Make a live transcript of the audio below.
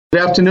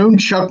Good afternoon,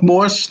 Chuck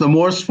Morse, the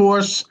Morse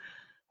Force.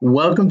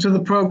 Welcome to the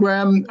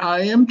program.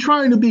 I am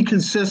trying to be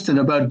consistent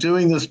about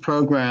doing this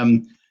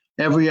program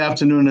every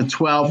afternoon at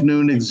 12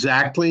 noon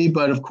exactly,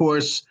 but of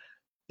course,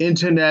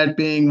 internet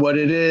being what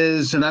it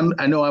is, and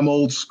I know I'm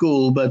old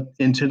school, but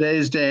in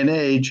today's day and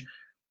age,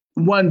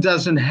 one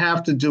doesn't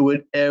have to do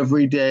it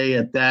every day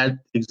at that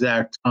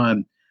exact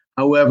time.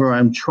 However,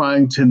 I'm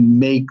trying to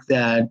make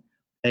that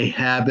a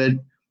habit,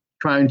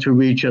 trying to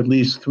reach at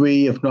least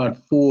three, if not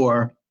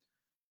four,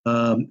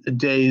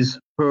 days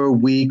per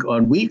week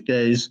on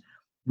weekdays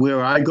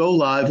where I go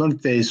live on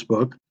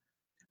Facebook.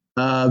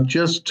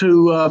 Just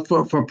to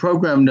for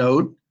program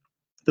note,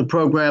 the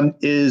program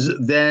is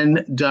then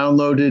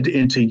downloaded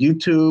into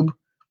YouTube.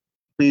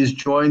 Please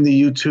join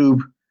the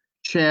YouTube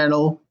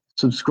channel,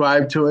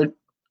 subscribe to it,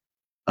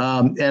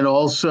 and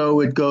also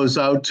it goes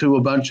out to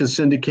a bunch of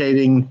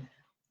syndicating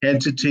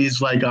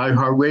entities like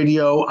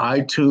iHeartRadio,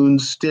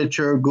 iTunes,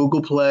 Stitcher,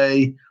 Google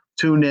Play,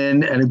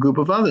 TuneIn, and a group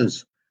of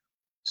others.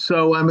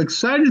 So I'm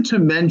excited to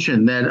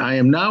mention that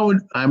I'm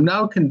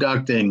now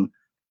conducting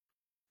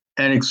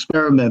an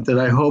experiment that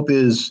I hope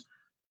is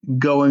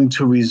going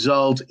to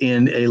result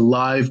in a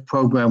live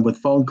program with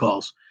phone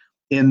calls.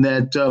 In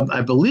that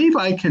I believe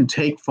I can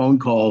take phone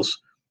calls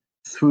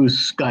through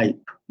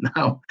Skype.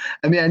 Now,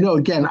 I mean, I know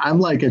again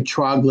I'm like a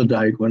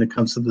troglodyte when it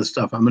comes to this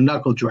stuff. I'm a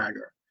knuckle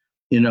dragger,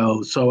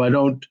 so I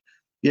don't,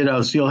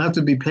 so you'll have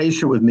to be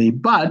patient with me.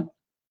 But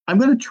I'm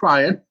going to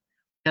try it,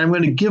 and I'm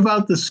going to give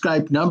out the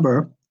Skype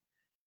number.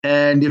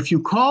 And if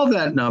you call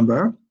that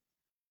number,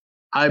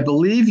 I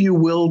believe you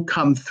will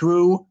come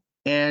through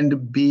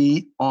and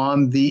be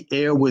on the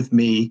air with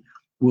me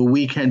where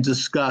we can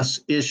discuss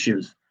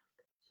issues.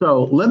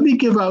 So let me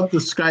give out the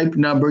Skype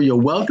number. You're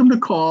welcome to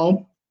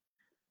call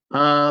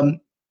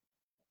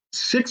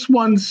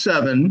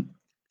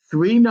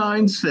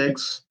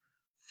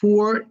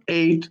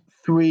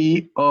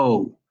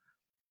 617-396-4830.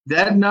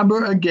 That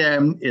number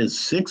again is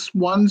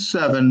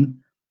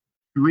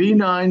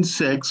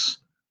 617-396-4830.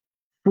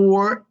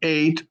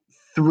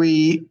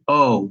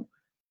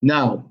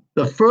 Now,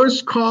 the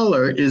first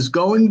caller is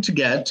going to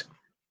get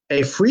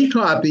a free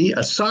copy,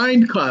 a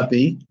signed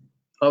copy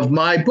of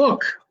my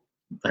book.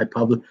 It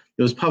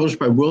was published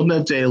by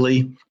WorldNet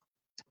Daily.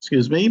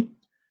 Excuse me.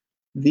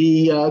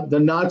 The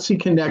Nazi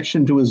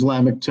Connection to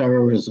Islamic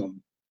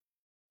Terrorism.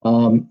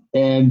 I'm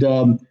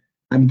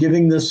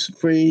giving this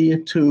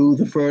free to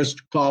the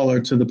first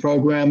caller to the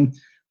program. Of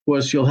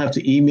course, you'll have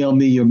to email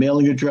me your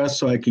mailing address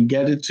so I can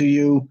get it to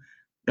you.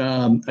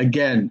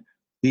 Again,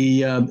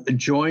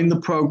 join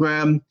the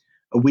program.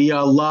 We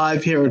are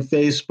live here at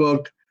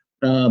Facebook.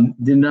 The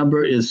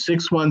number is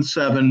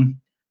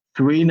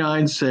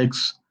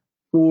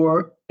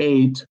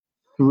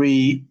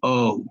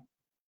 617-396-4830.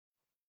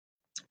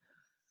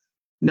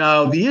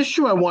 Now, the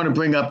issue I want to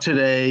bring up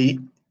today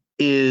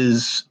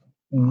is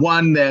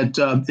one that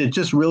it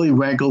just really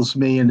rankles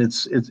me and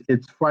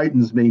it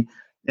frightens me,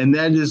 and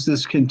that is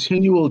this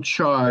continual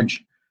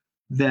charge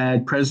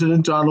that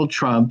President Donald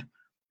Trump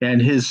and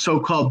his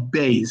so-called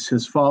base,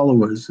 his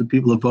followers, the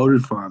people who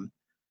voted for him,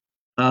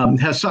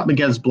 has something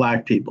against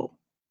black people.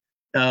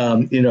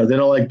 They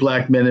don't like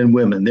black men and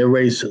women. They're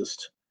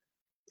racist.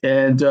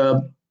 And,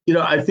 I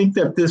think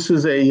that this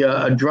is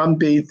a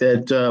drumbeat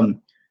that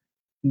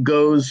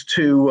goes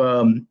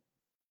to,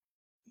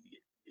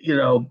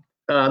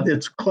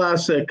 it's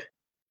classic.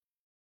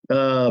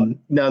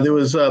 Now, there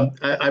was,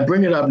 I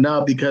bring it up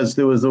now because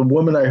there was a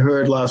woman I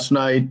heard last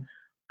night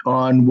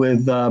on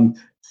with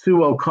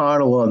Sue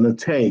O'Connell on The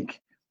Take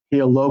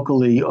here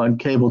locally on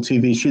cable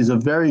TV. She's a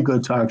very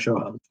good talk show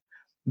host,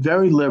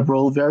 very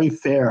liberal, very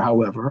fair,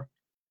 however,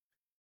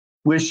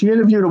 where she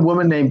interviewed a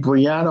woman named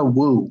Brianna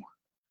Wu,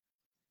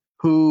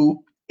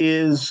 who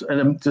is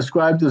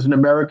described as an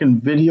American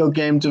video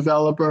game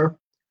developer.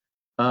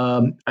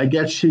 I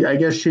guess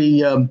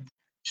she's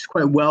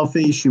quite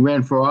wealthy. She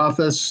ran for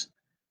office,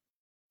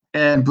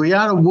 and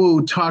Brianna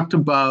Wu talked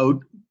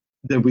about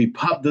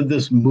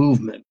this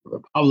movement,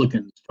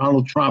 Republicans,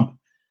 Donald Trump,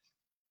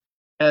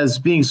 as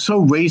being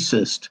so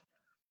racist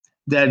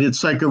that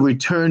it's like a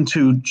return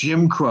to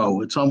Jim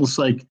Crow. It's almost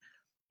like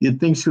you'd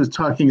think she was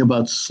talking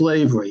about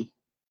slavery.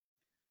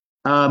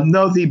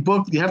 No, the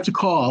book, you have to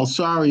call.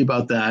 Sorry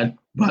about that.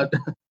 But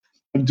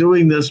I'm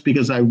doing this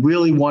because I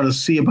really want to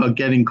see about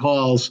getting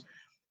calls.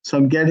 So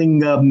I'm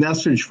getting a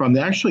message from,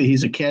 actually,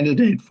 he's a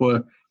candidate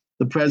for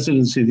the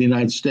presidency of the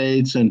United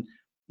States. And,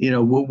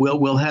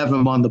 we'll have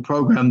him on the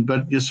program.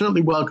 But you're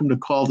certainly welcome to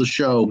call the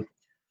show.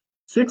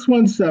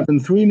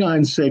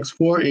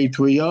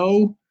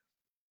 617-396-4830.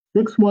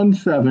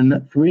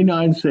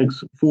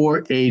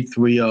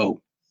 617-396-4830.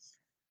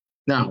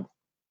 Now,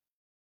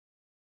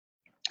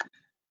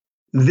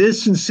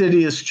 this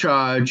insidious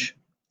charge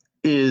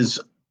is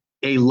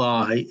a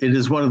lie. It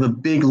is one of the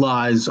big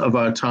lies of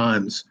our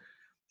times.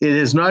 It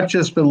has not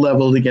just been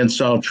leveled against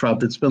Donald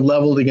Trump. It's been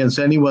leveled against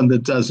anyone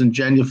that doesn't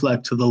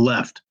genuflect to the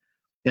left,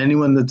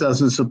 anyone that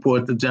doesn't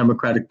support the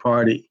Democratic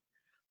Party.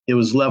 It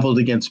was leveled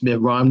against Mitt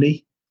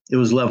Romney. It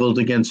was leveled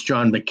against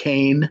John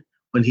McCain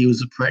when he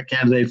was a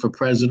candidate for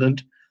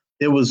president.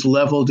 It was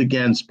leveled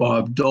against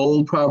Bob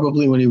Dole,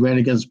 probably, when he ran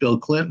against Bill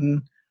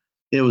Clinton.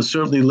 It was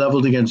certainly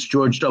leveled against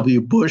George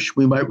W. Bush.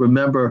 We might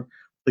remember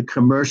the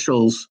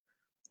commercials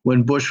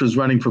when Bush was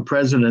running for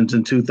president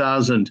in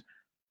 2000,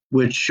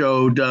 which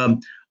showed a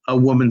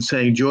woman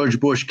saying, "George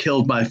Bush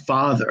killed my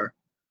father."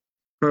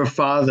 Her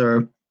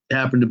father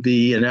happened to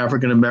be an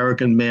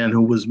African-American man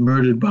who was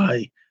murdered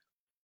by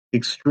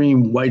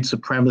extreme white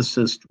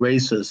supremacist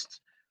racists,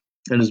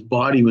 and his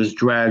body was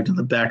dragged in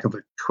the back of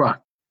a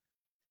truck.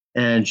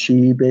 And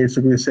she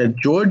basically said,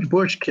 "George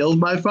Bush killed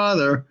my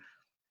father,"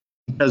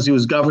 because he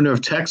was governor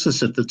of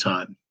Texas at the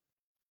time.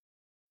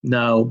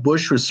 Now,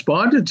 Bush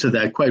responded to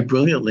that quite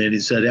brilliantly, and he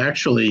said,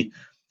 actually,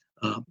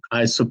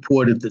 I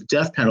supported the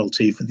death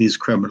penalty for these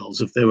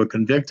criminals if they were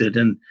convicted.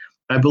 And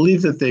I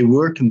believe that they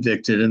were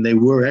convicted and they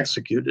were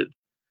executed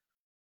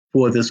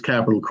for this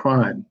capital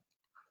crime.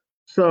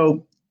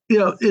 So,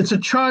 it's a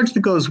charge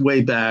that goes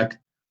way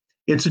back.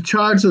 It's a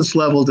charge that's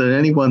leveled at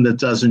anyone that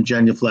doesn't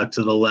genuflect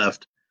to the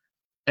left.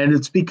 And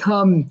it's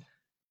become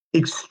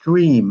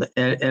extreme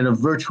and a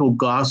virtual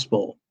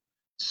gospel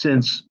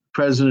since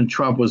President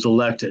Trump was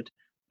elected,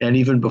 and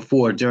even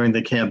before, during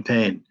the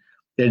campaign,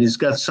 that he's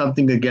got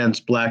something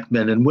against black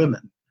men and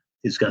women.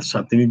 He's got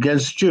something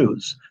against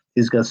Jews.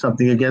 He's got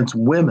something against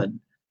women.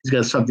 He's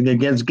got something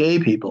against gay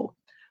people.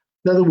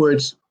 In other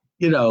words,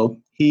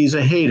 he's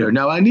a hater.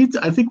 Now, I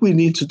think we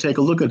need to take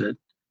a look at it,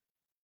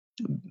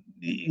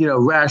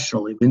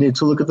 rationally. We need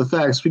to look at the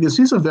facts, because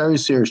these are very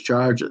serious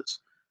charges.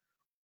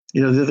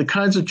 They're the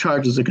kinds of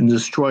charges that can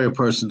destroy a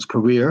person's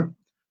career.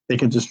 They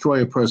can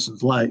destroy a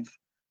person's life.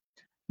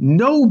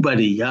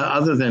 Nobody,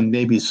 other than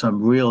maybe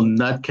some real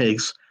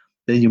nutcakes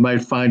that you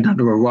might find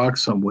under a rock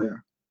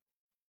somewhere,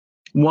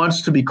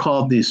 wants to be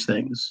called these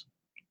things.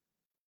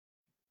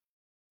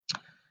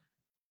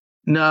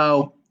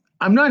 Now,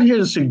 I'm not here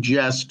to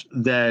suggest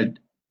that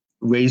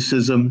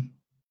racism,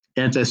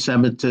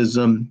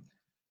 anti-Semitism,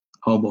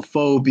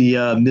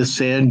 homophobia,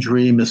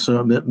 misandry,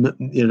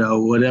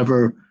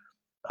 whatever,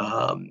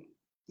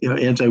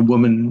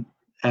 anti-woman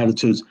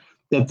attitudes,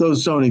 that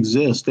those don't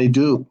exist. They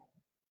do.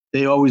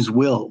 They always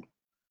will.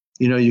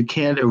 You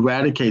can't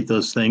eradicate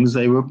those things.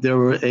 They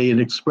were an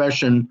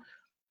expression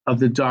of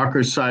the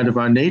darker side of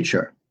our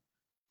nature.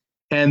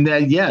 And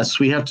that, yes,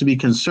 we have to be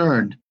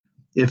concerned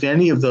if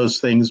any of those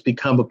things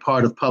become a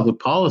part of public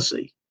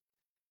policy.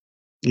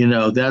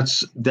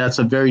 That's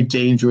a very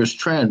dangerous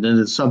trend. And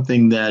it's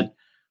something that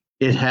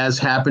it has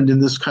happened in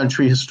this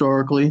country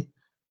historically.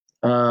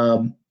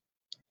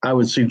 I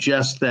would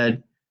suggest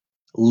that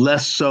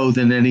less so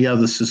than any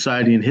other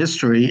society in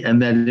history,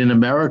 and that in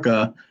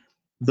America,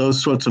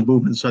 those sorts of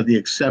movements are the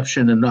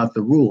exception and not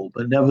the rule.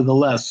 But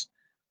nevertheless,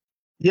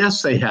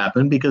 yes, they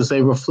happen because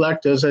they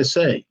reflect, as I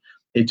say,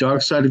 a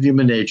dark side of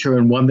human nature,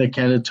 and one that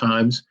can at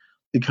times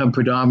become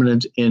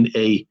predominant in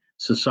a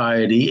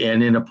society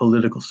and in a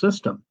political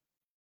system.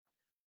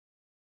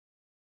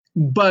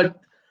 But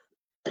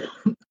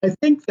I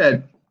think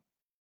that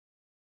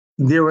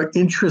there are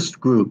interest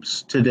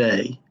groups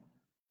today,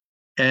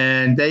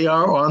 and they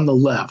are on the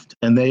left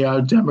and they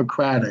are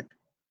democratic,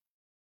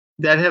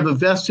 that have a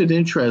vested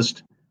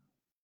interest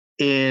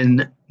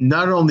in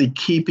not only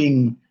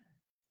keeping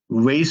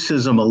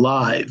racism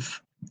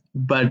alive,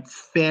 but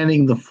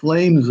fanning the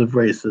flames of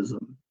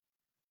racism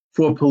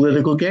for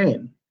political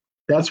gain.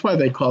 That's why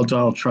they call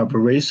Donald Trump a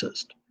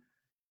racist,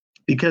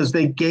 because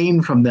they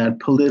gain from that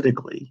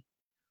politically.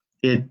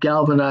 It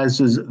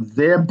galvanizes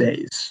their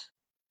base.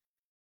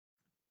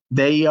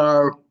 They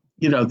are,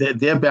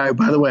 they're back.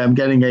 By the way, I'm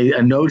getting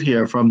a note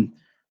here from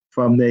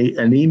an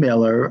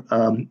emailer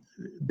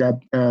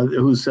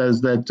who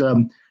says that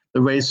the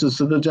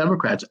racists are the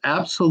Democrats.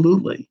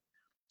 Absolutely.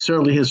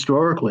 Certainly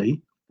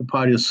historically, the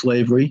party of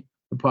slavery,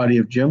 the party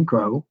of Jim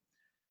Crow.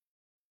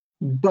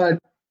 But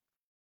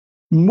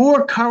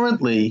more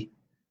currently,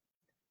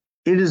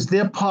 it is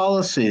their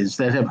policies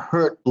that have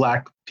hurt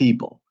Black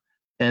people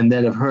and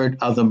that have hurt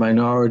other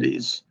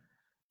minorities.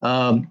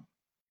 And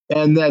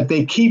that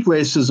they keep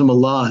racism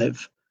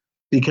alive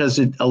because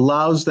it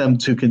allows them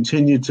to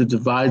continue to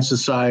divide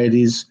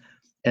societies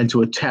and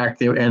to attack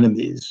their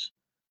enemies.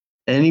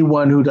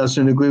 Anyone who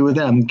doesn't agree with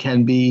them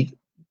can be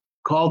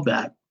called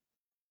that.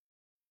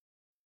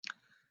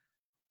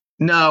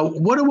 Now,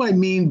 what do I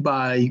mean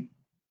by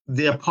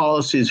their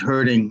policies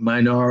hurting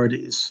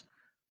minorities?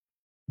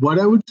 What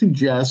I would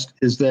suggest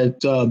is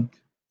that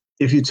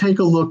if you take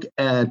a look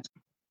at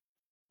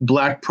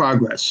Black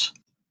progress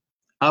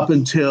up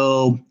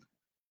until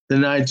the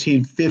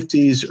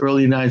 1950s,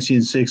 early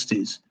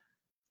 1960s,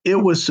 it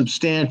was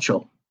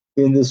substantial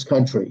in this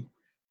country.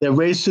 That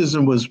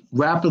racism was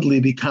rapidly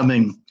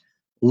becoming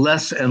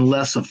less and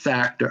less a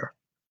factor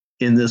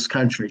in this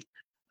country.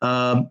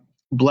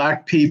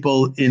 Black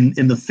people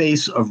in the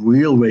face of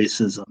real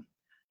racism,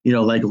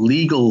 like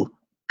legal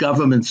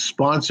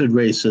government-sponsored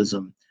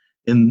racism,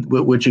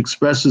 which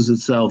expresses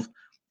itself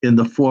in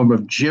the form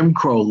of Jim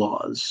Crow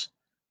laws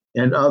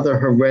and other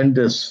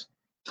horrendous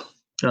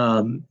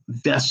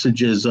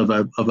vestiges of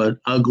an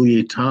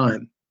ugly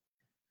time,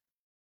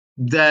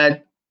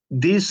 that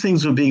these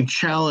things were being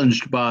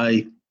challenged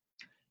by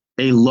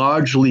a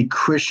largely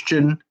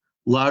Christian,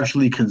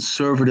 largely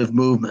conservative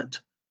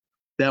movement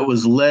that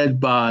was led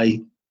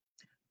by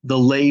the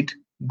late,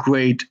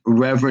 great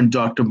Reverend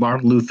Dr.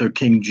 Martin Luther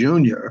King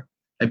Jr.,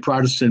 a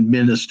Protestant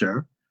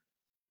minister,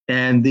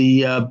 and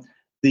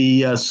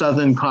the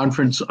Southern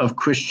Conference of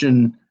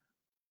Christian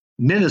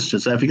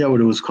Ministers. I forget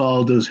what it was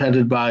called. It was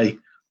headed by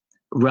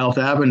Ralph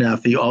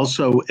Abernathy,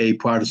 also a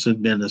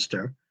Protestant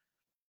minister.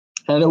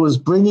 And it was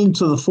bringing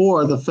to the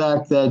fore the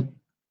fact that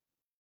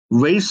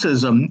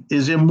racism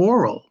is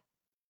immoral.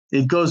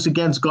 It goes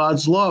against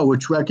God's law,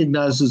 which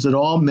recognizes that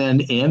all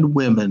men and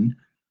women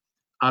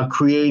are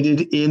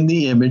created in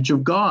the image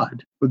of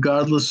God,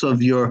 regardless of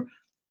the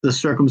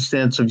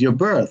circumstance of your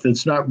birth.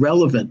 It's not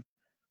relevant,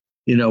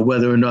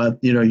 whether or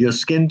not, your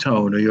skin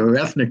tone or your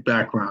ethnic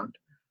background.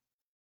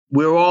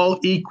 We're all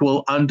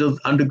equal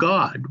under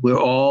God. We're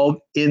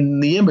all in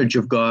the image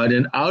of God.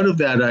 And out of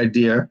that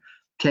idea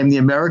came the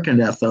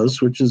American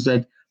ethos, which is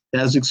that,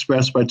 as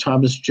expressed by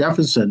Thomas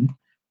Jefferson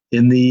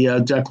in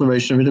the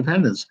Declaration of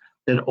Independence,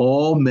 that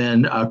all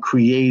men are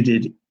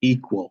created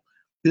equal.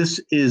 This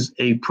is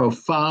a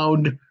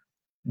profound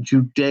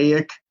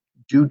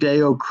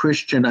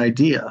Judeo-Christian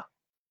idea.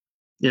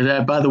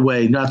 By the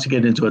way, not to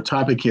get into a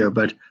topic here,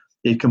 but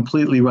it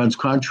completely runs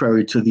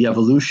contrary to the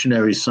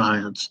evolutionary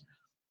science,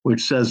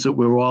 which says that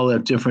we're all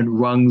at different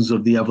rungs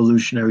of the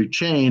evolutionary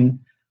chain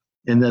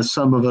and that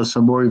some of us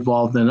are more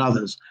evolved than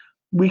others.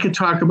 We could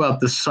talk about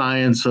the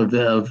science of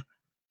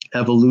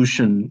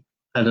evolution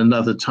at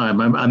another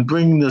time. I'm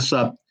bringing this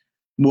up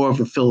more of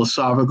a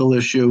philosophical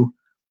issue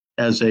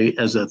as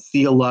a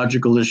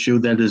theological issue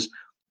that is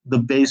the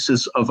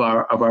basis of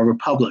our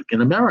republic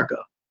in America.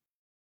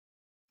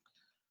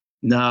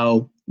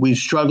 Now, we've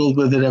struggled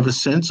with it ever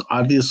since.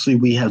 Obviously,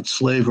 we had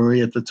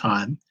slavery at the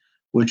time,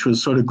 which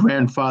was sort of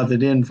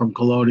grandfathered in from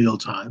colonial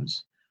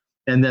times,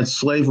 and that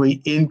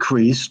slavery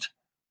increased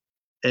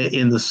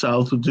in the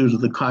South due to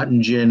the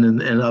cotton gin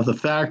and other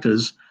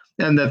factors,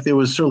 and that there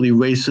was certainly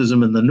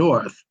racism in the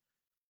North.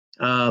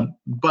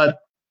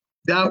 But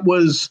that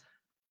was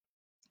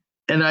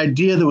an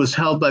idea that was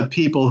held by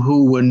people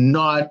who were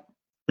not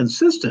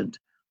consistent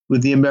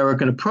with the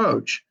American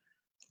approach.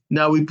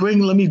 Now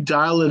let me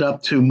dial it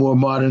up to more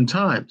modern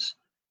times,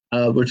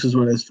 which is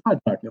what I started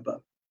talking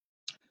about.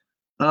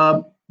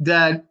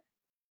 That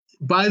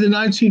by the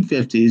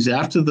 1950s,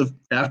 after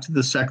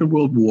the Second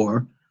World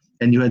War,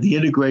 and you had the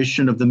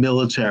integration of the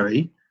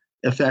military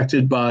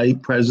effected by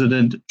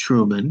President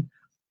Truman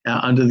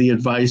under the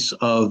advice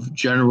of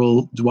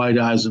General Dwight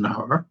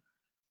Eisenhower,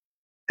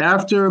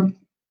 after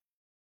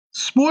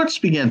sports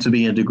began to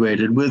be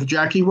integrated with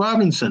Jackie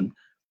Robinson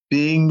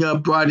being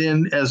brought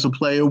in as a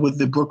player with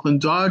the Brooklyn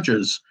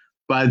Dodgers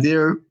by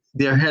their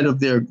head of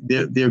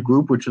their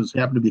group, which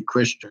happened to be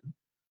Christian,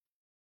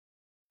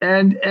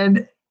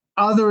 and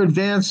other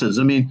advances.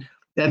 I mean,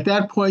 at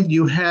that point,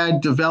 you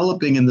had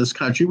developing in this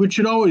country, which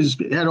had always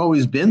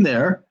been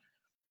there,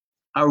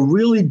 a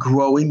really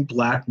growing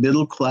Black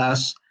middle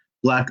class,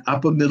 Black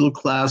upper middle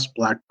class,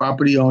 Black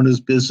property owners,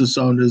 business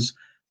owners.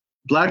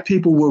 Black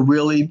people were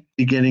really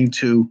beginning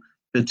to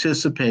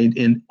participate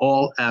in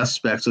all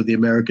aspects of the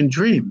American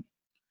dream,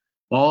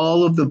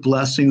 all of the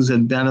blessings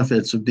and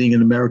benefits of being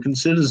an American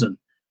citizen.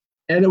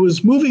 And it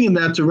was moving in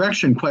that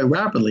direction quite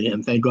rapidly,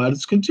 and thank God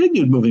it's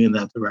continued moving in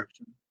that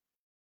direction.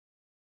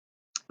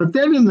 But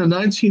then in the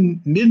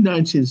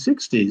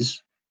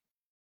mid-1960s,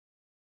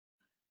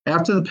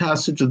 after the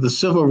passage of the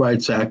Civil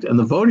Rights Act and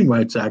the Voting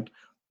Rights Act,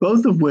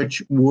 both of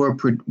which were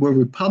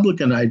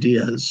Republican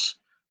ideas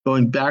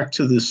going back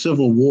to the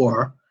Civil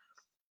War,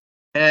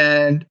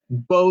 and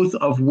both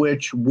of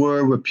which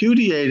were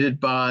repudiated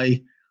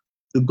by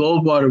the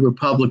Goldwater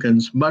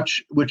Republicans,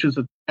 which is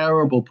a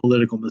terrible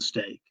political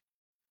mistake.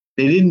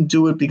 They didn't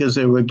do it because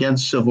they were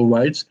against civil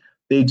rights.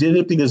 They did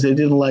it because they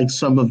didn't like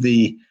some of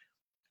the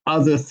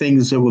other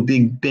things that were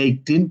being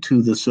baked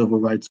into the civil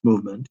rights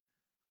movement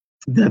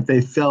that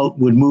they felt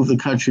would move the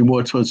country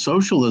more towards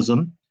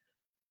socialism.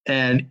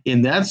 And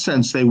in that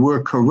sense, they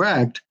were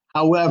correct.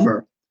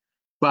 However,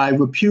 by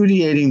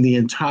repudiating the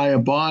entire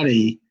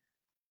body,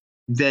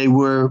 they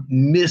were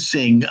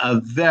missing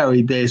a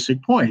very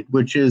basic point,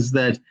 which is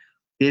that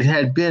it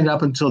had been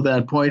up until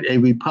that point a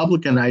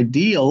Republican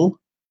ideal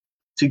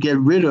to get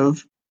rid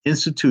of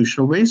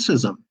institutional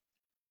racism.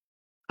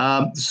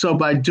 So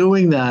by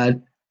doing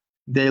that,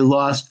 they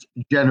lost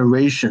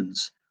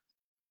generations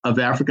of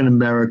African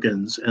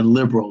Americans and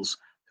liberals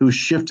who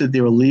shifted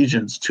their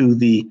allegiance to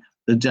the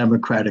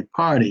Democratic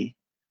Party.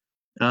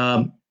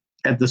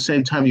 At the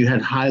same time, you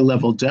had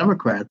high-level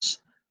Democrats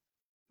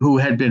who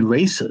had been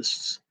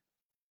racists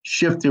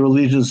shift their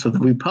allegiance to the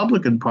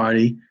Republican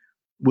Party,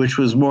 which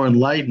was more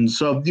enlightened.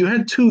 So you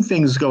had two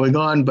things going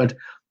on, but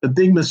the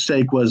big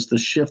mistake was the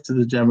shift to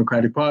the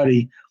Democratic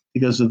Party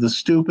because of the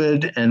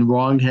stupid and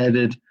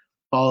wrong-headed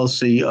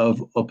policy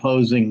of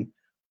opposing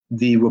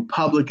the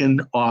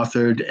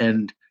Republican-authored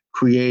and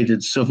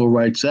created Civil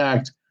Rights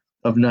Act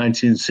of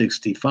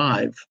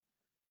 1965.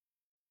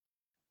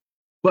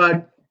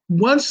 But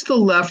once the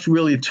left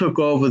really took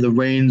over the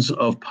reins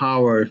of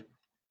power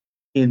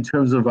in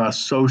terms of our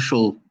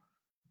social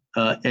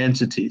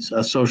entities,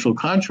 a social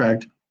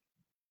contract,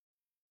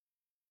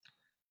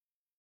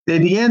 they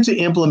began to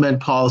implement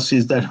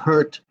policies that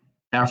hurt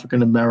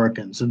African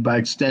Americans and by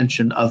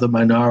extension other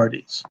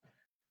minorities.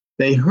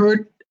 They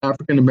hurt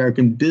African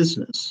American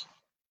business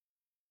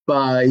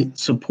by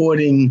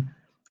supporting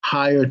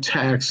higher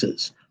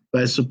taxes,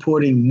 by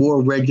supporting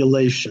more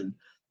regulation,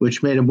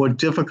 which made it more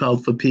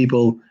difficult for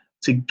people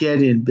to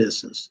get in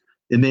business.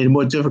 It made it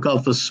more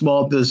difficult for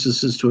small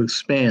businesses to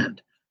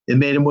expand. It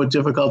made it more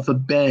difficult for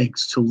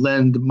banks to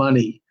lend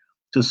money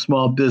to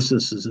small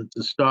businesses and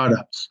to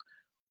startups.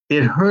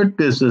 It hurt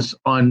business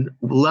on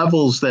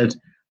levels that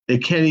they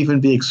can't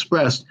even be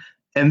expressed.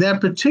 And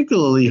that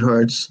particularly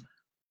hurts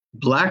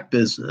Black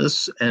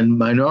business and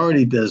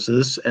minority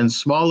business and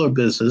smaller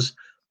business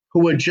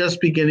who are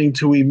just beginning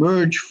to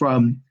emerge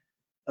from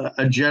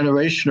a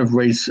generation of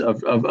race,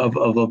 of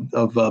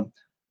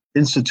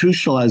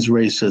institutionalized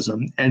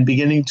racism, and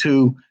beginning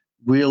to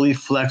really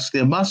flex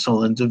their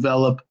muscle and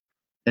develop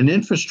an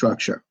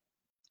infrastructure.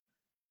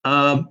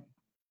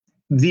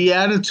 The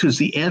attitudes,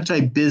 the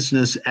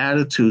anti-business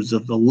attitudes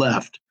of the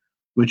left,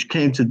 which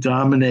came to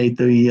dominate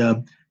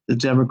the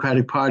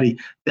Democratic Party,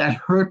 that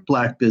hurt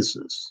Black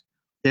business.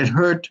 It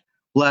hurt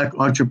Black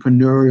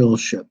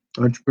entrepreneurialism.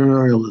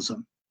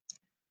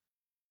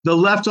 The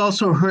left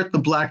also hurt the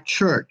Black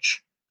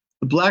church.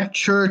 The Black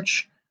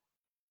church,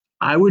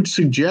 I would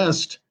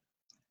suggest,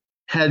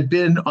 had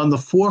been on the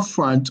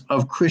forefront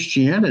of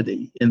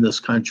Christianity in this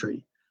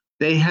country.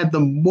 They had the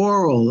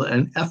moral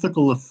and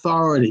ethical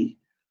authority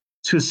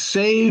to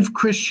save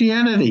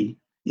Christianity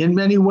in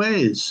many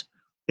ways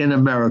in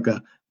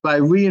America by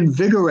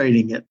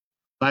reinvigorating it,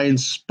 by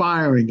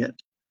inspiring it,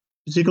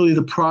 particularly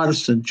the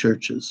Protestant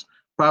churches,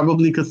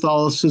 probably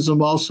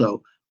Catholicism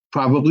also,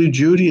 probably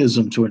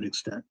Judaism to an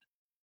extent.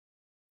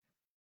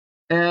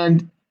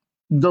 And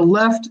the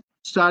left,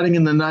 starting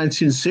in the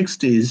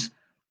 1960s,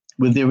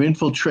 with their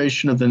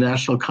infiltration of the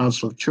National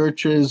Council of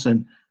Churches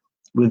and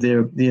with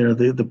their,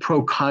 the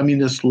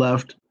pro-communist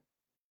left,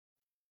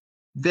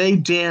 they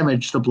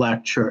damaged the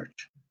Black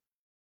church.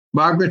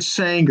 Margaret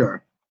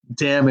Sanger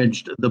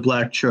damaged the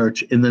Black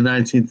church in the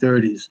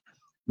 1930s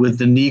with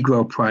the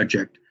Negro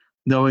Project,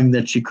 knowing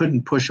that she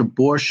couldn't push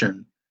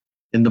abortion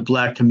in the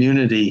Black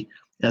community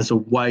as a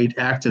white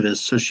activist.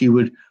 So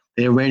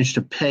they arranged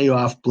to pay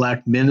off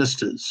Black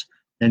ministers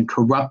and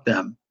corrupt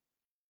them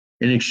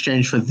in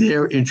exchange for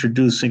their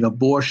introducing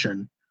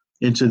abortion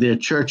into their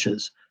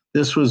churches.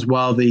 This was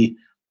while the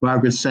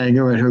Margaret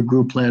Sanger and her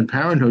group Planned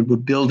Parenthood were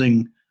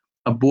building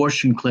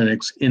abortion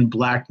clinics in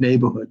Black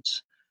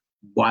neighborhoods.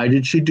 Why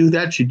did she do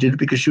that? She did it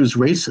because she was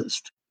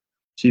racist.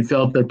 She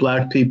felt that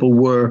Black people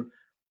were,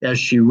 as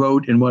she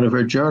wrote in one of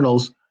her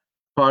journals,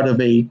 part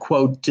of a,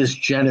 quote,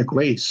 dysgenic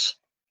race.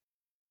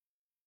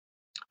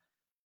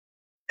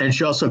 And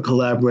she also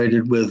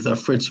collaborated with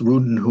Fritz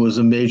Rutten, who was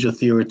a major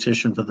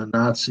theoretician for the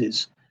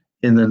Nazis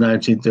in the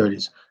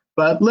 1930s.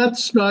 But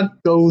let's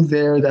not go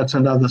there. That's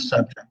another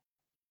subject.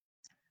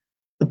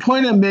 The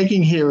point I'm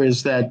making here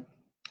is that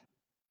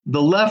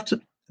the left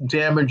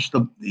damaged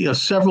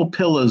several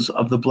pillars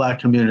of the Black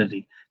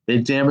community. They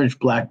damaged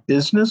Black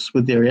business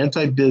with their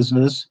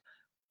anti-business,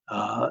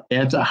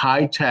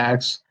 anti-high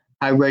tax,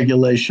 high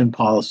regulation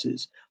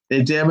policies.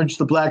 They damaged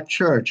the Black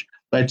church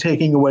by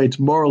taking away its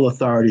moral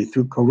authority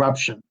through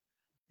corruption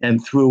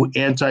and through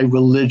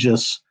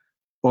anti-religious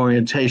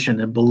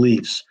orientation and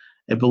beliefs,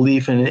 a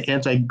belief in an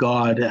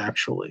anti-God,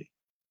 actually.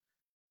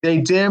 They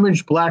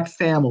damaged Black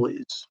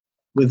families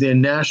with their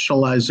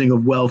nationalizing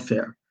of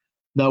welfare.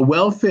 Now,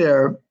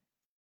 welfare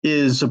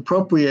is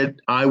appropriate,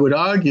 I would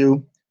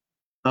argue,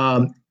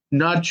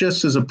 not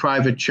just as a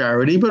private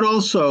charity, but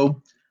also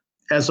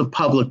as a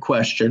public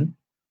question,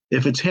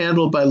 if it's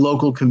handled by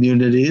local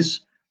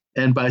communities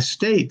and by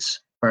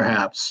states,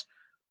 perhaps,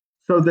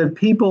 so that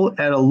people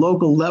at a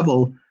local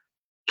level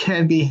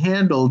can be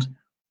handled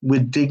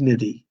with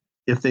dignity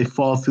if they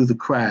fall through the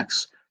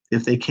cracks,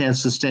 if they can't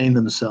sustain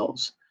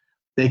themselves.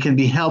 They can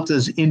be helped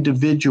as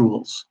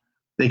individuals.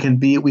 We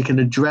can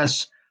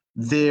address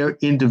their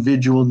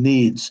individual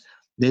needs.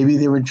 Maybe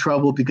they're in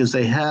trouble because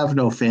they have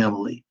no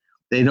family.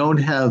 They don't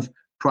have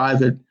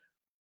private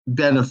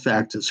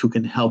benefactors who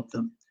can help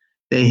them.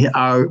 We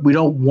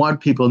don't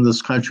want people in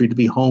this country to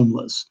be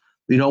homeless.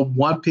 We don't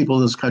want people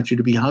in this country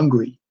to be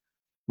hungry.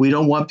 We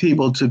don't want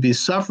people to be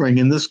suffering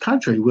in this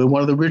country. We're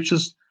one of the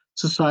richest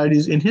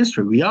societies in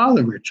history. We are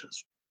the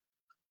richest.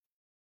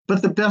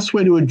 But the best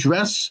way to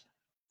address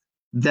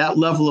that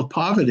level of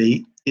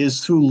poverty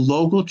is through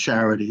local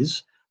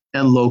charities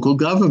and local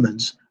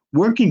governments,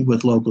 working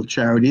with local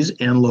charities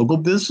and local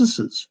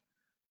businesses.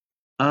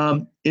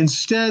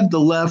 Instead, the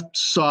left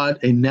sought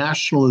a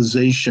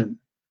nationalization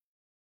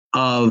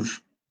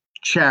of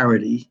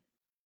charity,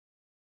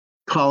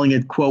 calling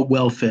it, quote,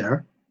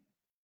 welfare.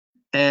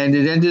 And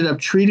it ended up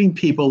treating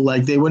people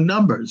like they were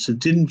numbers. It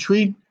didn't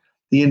treat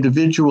the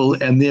individual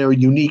and their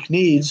unique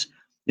needs.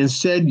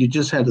 Instead, you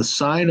just had to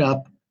sign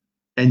up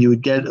and you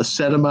would get a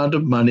set amount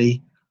of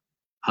money.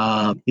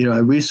 I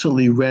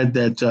recently read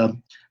that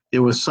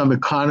there were some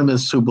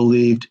economists who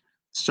believed,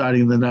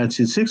 starting in the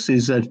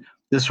 1960s, that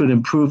This would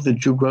improve the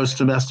gross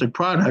domestic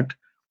product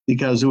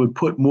because it would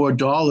put more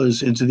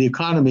dollars into the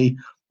economy,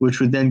 which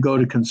would then go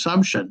to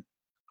consumption.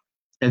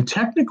 And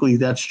technically,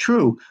 that's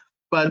true.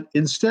 But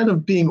instead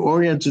of being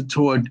oriented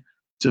toward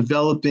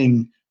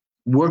developing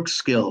work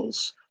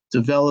skills,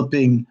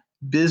 developing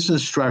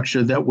business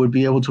structure that would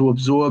be able to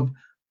absorb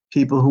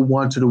people who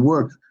wanted to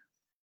work,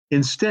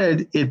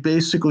 instead, it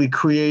basically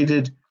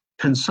created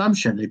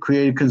consumption. It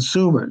created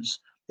consumers.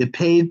 It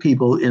paid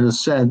people in a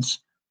sense,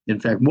 in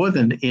fact, more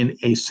than in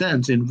a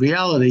sense, in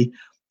reality,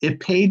 it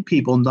paid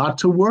people not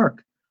to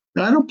work.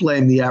 Now, I don't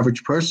blame the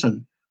average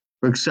person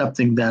for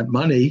accepting that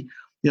money.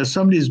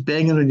 Somebody's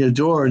banging on your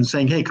door and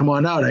saying, hey, come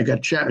on out. I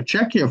got a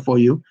check here for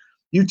you.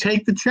 You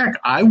take the check.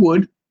 I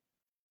would.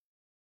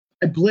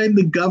 I blame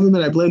the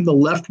government. I blame the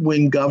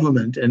left-wing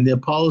government and their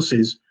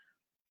policies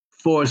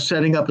for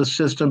setting up a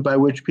system by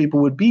which people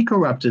would be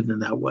corrupted in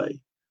that way.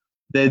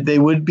 They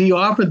would be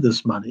offered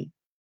this money.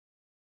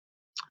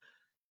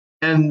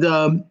 And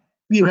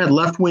you had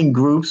left-wing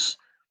groups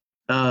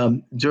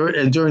after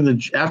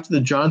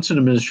the Johnson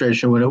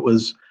administration, when it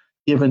was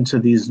given to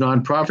these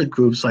nonprofit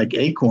groups like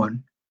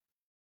Acorn,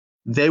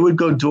 they would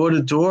go door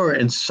to door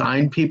and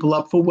sign people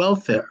up for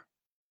welfare.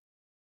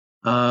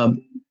 The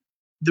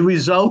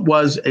result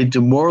was a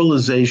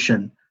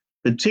demoralization,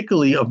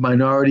 particularly of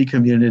minority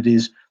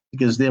communities,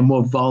 because they're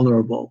more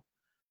vulnerable.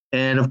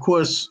 And of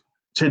course,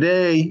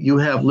 today you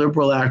have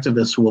liberal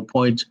activists who will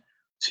point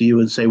to you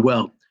and say,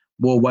 well,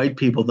 more white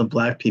people than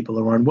black people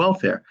are on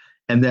welfare.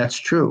 And that's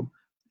true.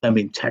 I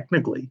mean,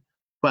 technically.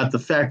 But the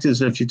fact is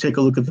that if you take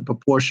a look at the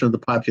proportion of the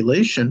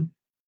population,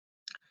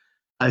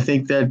 I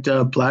think that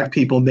black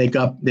people make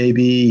up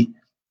maybe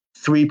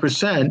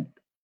 3%,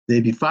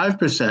 maybe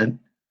 5%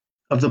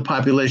 of the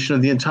population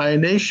of the entire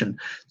nation.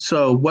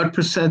 So what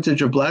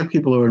percentage of black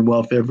people are in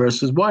welfare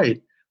versus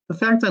white?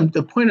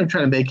 The point I'm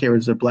trying to make here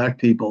is that black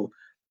people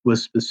were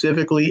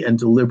specifically and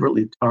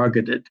deliberately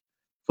targeted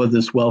for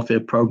this welfare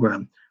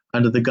program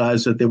under the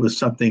guise that there was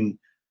something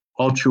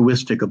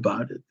altruistic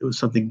about it. There was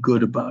something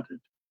good about it.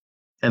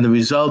 And the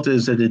result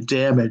is that it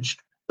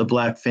damaged the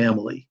black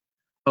family.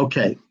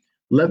 Okay,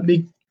 let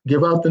me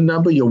give out the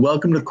number. You're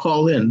welcome to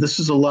call in. This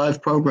is a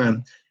live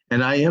program,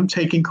 and I am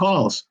taking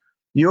calls.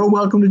 You're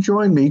welcome to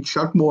join me,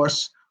 Chuck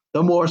Morse,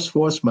 the Morse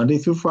Force, Monday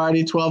through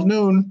Friday, 12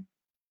 noon,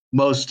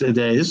 most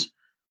days,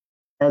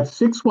 at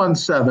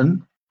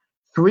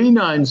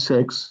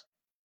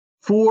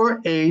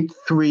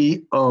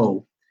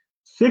 617-396-4830.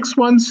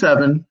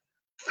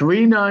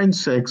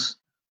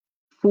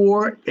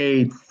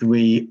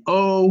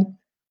 617-396-4830.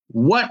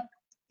 What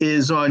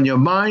is on your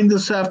mind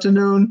this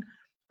afternoon?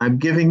 I'm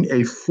giving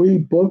a free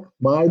book,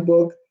 my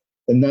book,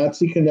 The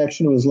Nazi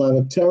Connection to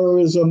Islamic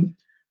Terrorism,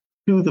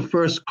 to the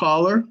first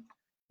caller.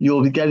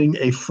 You'll be getting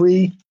a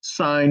free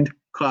signed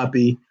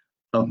copy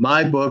of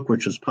my book,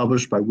 which was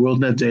published by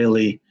WorldNet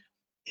Daily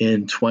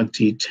in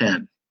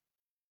 2010.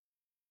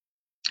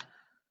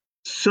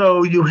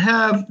 So you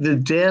have the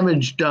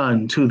damage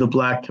done to the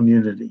black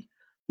community.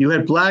 You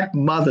had black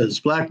mothers,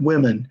 black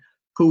women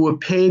who were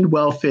paid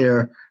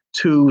welfare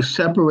to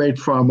separate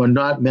from or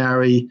not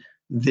marry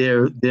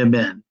their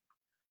men.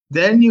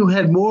 Then you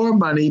had more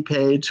money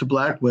paid to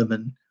black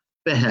women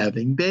for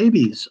having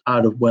babies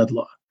out of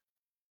wedlock.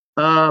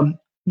 I'm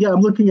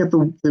looking at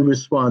the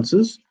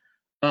responses.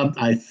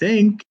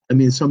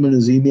 Someone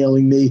is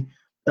emailing me.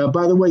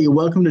 By the way, you're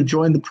welcome to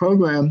join the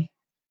program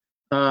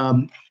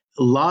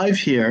live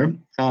here.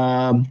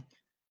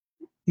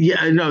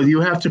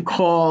 You have to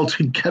call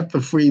to get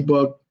the free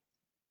book,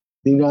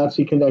 The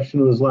Nazi Connection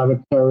to Islamic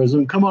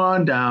Terrorism. Come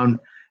on down.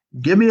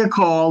 Give me a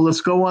call.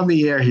 Let's go on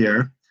the air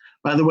here.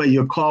 By the way,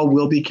 your call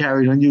will be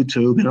carried on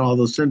YouTube and all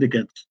those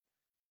syndicates.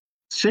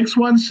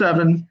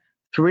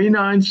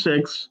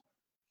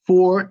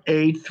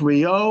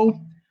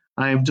 617-396-4830.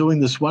 I am doing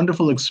this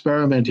wonderful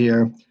experiment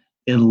here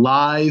in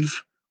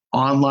live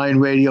online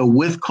radio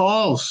with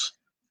calls.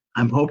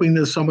 I'm hoping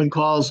that someone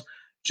calls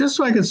just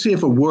so I can see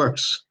if it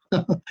works,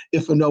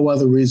 if for no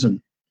other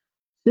reason.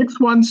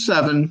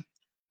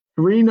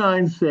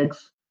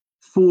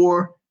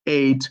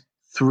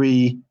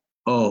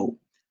 617-396-4830.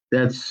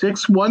 That's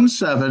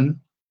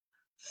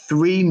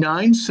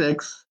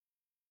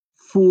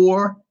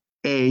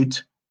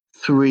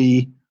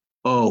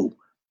 617-396-4830.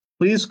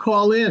 Please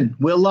call in.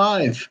 We're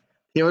live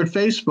here at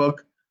Facebook.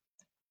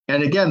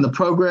 And again, the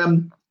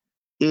program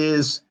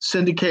is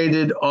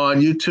syndicated on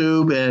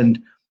YouTube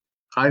and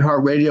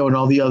iHeartRadio and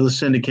all the other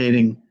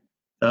syndicating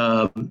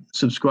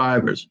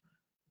subscribers.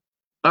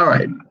 All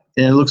right. And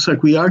it looks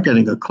like we are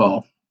getting a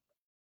call.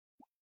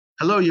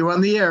 Hello, you're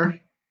on the air.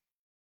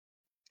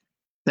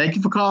 Thank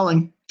you for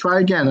calling. Try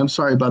again. I'm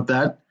sorry about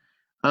that.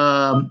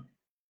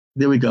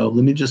 There we go.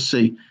 Let me just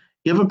see.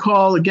 Give a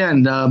call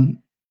again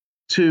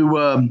here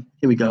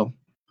we go.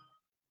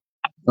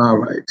 All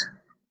right.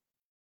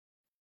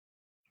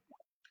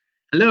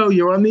 Hello,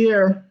 you're on the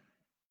air.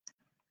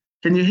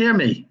 Can you hear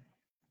me?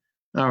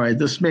 All right,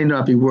 this may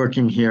not be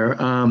working here.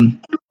 No,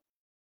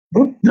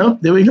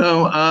 there we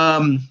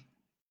go.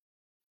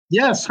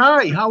 Yes,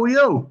 hi, how are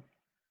you?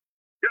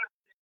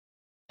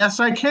 Yes,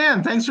 I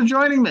can. Thanks for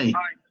joining me. Hi.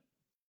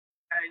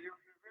 Hey, you're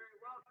very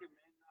welcome,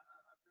 man.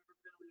 I've never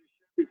been on your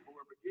show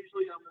before, but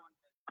usually I'm on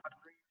the Todd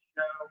Green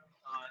show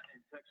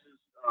in Texas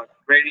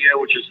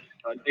radio, which is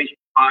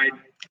nationwide.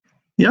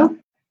 Yeah.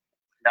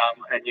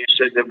 And you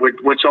said that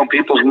what's on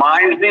people's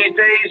minds these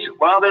days?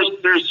 Well,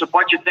 there's a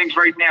bunch of things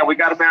right now. We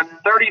got about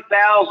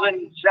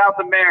 30,000 South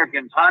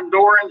Americans,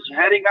 Hondurans,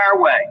 heading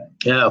our way.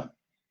 Yeah.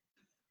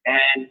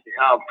 And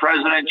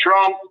President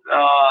Trump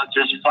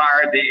just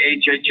fired the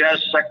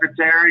HHS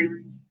secretary,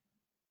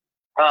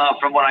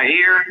 from what I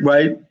hear.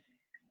 Right.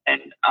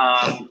 And,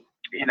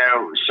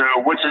 so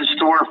what's in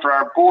store for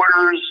our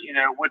borders?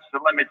 What's the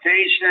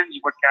limitations?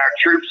 What can our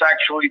troops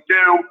actually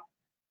do?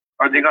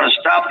 Are they going to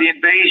stop the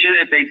invasion?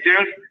 If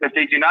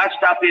they do not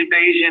stop the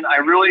invasion, I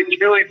really,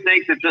 truly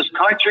think that this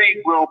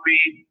country will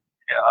be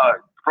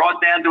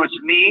brought down to its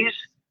knees.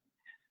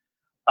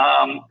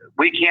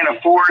 We can't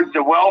afford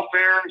the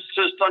welfare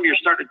system. You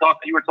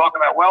were talking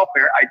about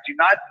welfare. I do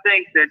not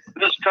think that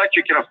this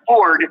country can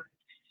afford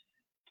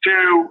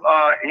to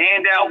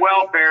hand out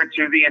welfare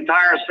to the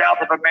entire South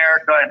of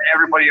America and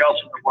everybody else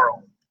in the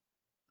world.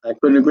 I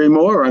couldn't agree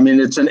more. I mean,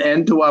 it's an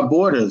end to our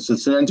borders.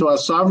 It's an end to our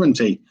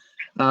sovereignty.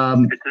 It's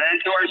an end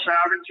to our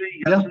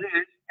sovereignty. Yes, it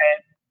is.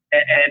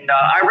 And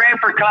I ran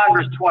for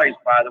Congress twice,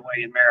 by the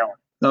way, in Maryland.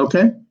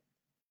 Okay.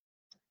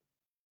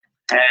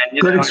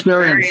 And good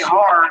experience. It's very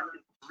hard to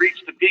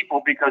reach the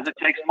people because it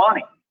takes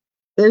money.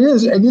 It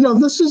is,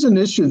 and this is an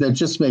issue that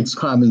just makes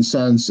common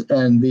sense.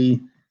 And the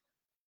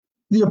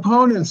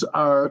opponents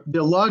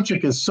their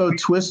logic is so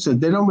twisted.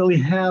 They don't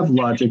really have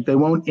logic. They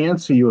won't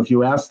answer you if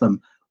you ask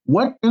them.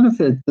 What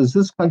benefit does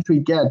this country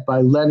get by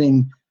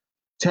letting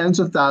tens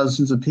of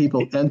thousands of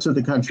people enter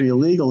the country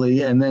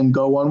illegally and then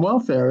go on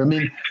welfare? I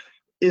mean,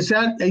 is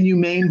that a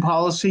humane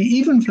policy?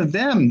 Even for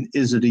them,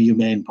 is it a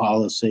humane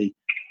policy?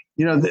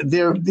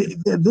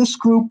 This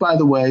group, by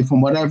the way,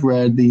 from what I've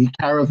read, the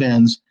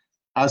Caravans,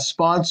 are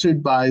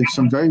sponsored by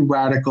some very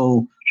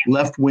radical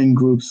left-wing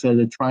groups that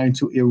are trying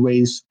to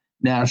erase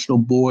national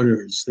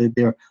borders.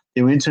 They're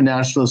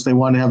internationalists. They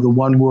want to have the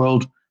one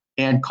world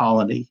ant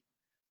colony.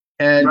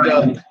 And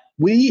right.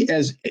 We,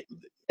 as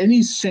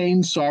any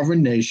sane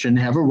sovereign nation,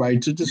 have a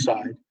right to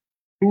decide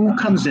who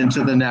comes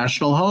into the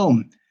national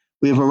home.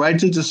 We have a right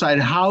to decide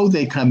how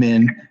they come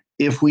in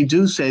if we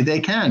do say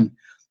they can.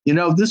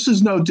 This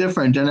is no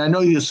different. And I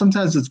know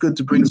sometimes it's good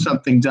to bring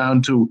something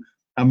down to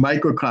a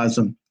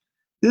microcosm.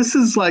 This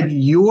is like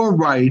your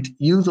right,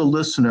 you the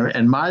listener,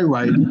 and my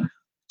right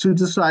to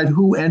decide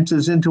who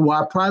enters into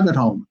our private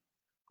home,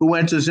 who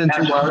enters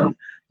into our,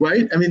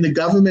 right? I mean, the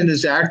government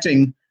is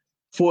acting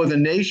for the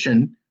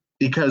nation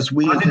because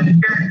we... Excuse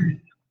me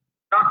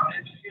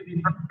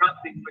for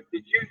interrupting, but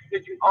did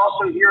you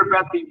also hear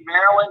about the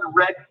Maryland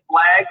red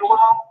flag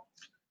law,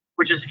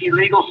 which is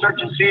illegal search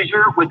and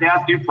seizure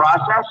without due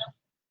process?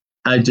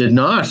 I did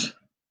not.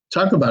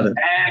 Talk about it.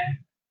 And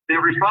the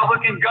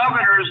Republican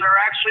governors are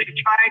actually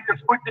trying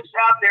to put this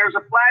out there as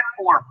a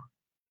platform.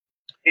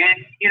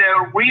 And,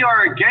 we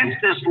are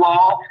against this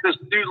law, this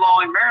new law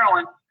in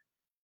Maryland.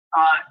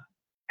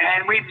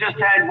 And we've just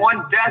had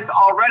one death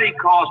already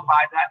caused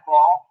by that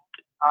law.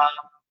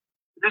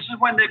 This is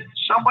when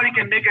somebody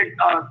can make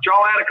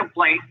draw out a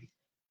complaint.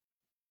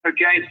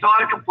 Okay,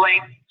 start a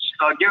complaint,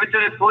 give it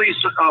to the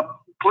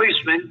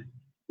policeman.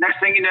 Next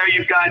thing you know,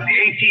 you've got the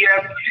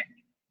ATF,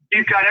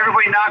 you've got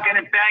everybody knocking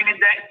and banging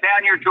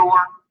down your door,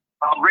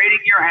 raiding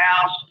your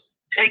house,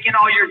 taking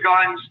all your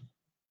guns,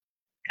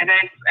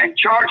 and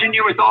charging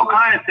you with all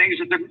kinds of things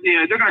that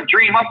they're going to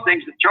dream up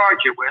things to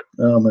charge you with.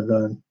 Oh my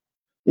God.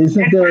 It's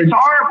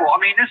horrible. I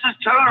mean, this is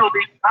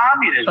totally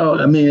communism. Oh,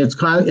 I mean, it's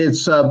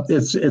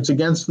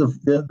against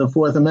the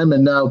Fourth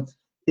Amendment. Now,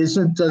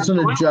 doesn't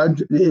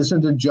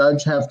a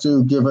judge have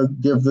to give a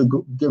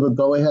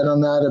go ahead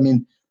on that? I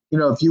mean,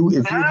 if you this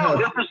is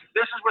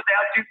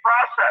without due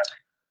process.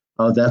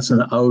 Oh, that's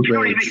an outrage.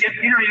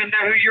 You don't even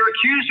know who your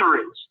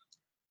accuser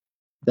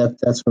is.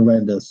 That's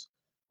horrendous.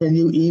 Can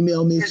you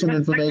email me some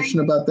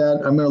information about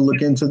that? I'm going to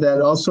look into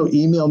that. Also,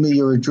 email me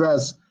your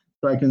address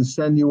so I can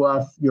send you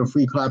off your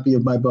free copy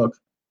of my book.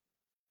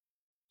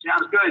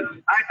 Sounds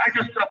good. I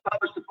just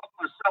published a book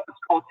myself. It's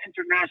called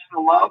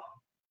International Love.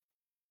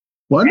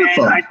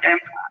 Wonderful. And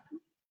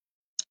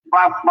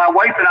my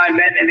wife and I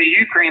met in the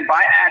Ukraine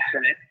by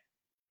accident,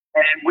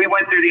 and we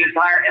went through the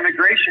entire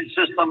immigration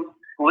system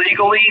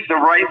legally the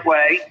right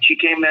way. She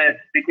became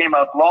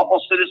a lawful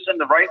citizen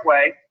the right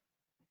way.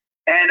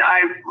 And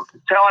I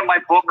tell in my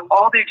book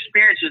all the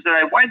experiences that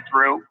I went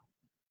through,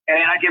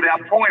 and I give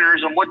out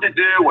pointers on what to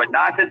do, what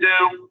not to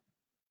do.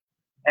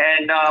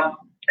 And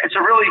it's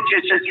really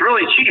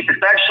cheap.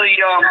 It's actually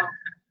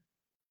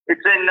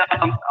it's in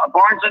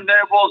Barnes and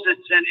Nobles.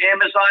 It's an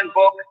Amazon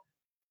book.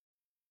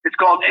 It's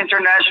called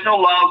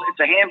International Love. It's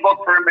a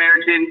handbook for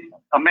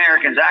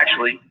Americans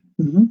actually.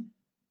 Mm-hmm.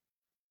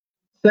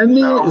 Send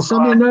me a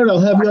note. I'll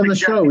have you on the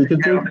show. We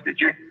could do.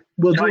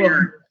 We'll do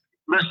your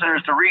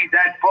listeners to read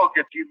that book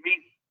if you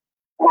meet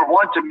or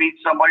want to meet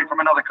somebody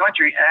from another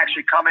country and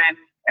actually come in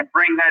and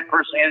bring that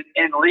person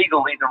in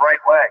legally the right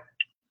way.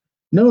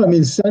 No, I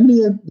mean, send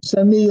me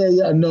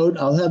a note.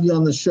 I'll have you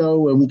on the show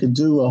where we could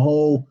do a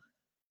whole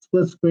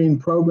split screen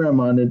program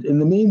on it. In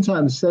the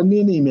meantime, send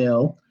me an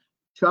email,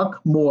 Chuck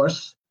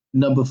Morse,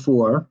 number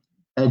 4,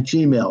 at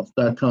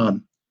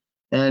gmail.com.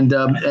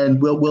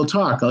 And we'll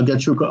talk. I'll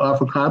get you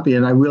off a copy,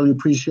 and I really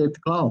appreciate the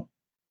call.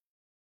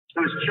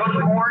 So it's Chuck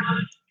Morse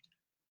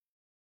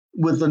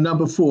with the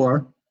number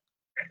 4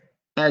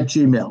 at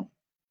Gmail.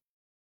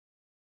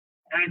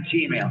 At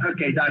Gmail.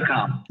 Okay,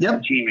 .com.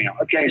 Yep.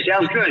 Gmail. Okay,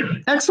 sounds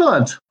good.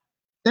 Excellent.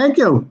 Thank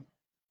you.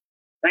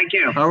 Thank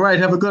you. All right,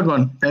 have a good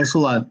one. Thanks a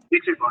lot.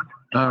 You too, Mark.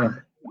 All right.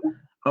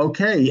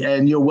 Okay,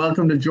 and you're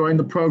welcome to join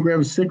the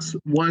program.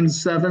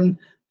 617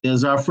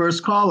 is our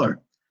first caller.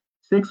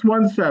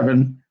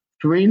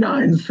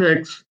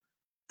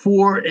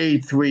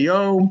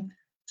 617-396-4830.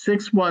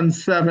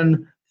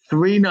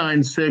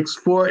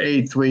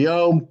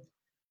 617-396-4830.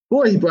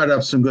 Boy, he brought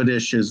up some good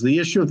issues. The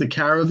issue of the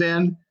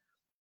caravan,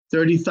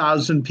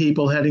 30,000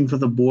 people heading for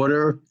the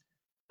border,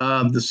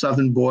 the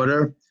southern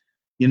border.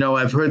 You know,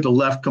 I've heard the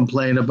left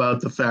complain about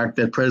the fact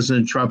that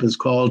President Trump has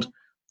called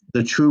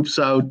the troops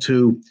out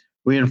to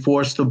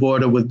reinforce the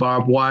border with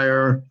barbed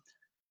wire.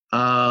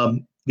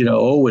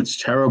 It's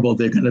terrible.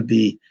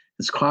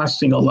 It's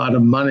costing a lot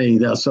of money.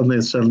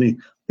 Suddenly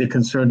they're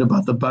concerned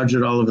about the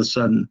budget all of a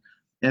sudden,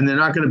 and they're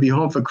not going to be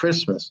home for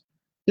Christmas.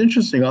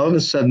 Interesting. All of a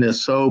sudden they're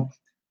so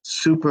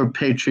super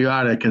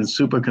patriotic and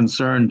super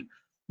concerned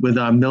with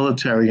our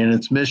military and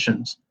its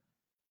missions.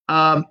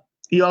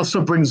 He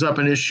also brings up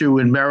an issue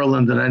in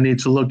Maryland that I need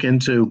to look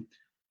into.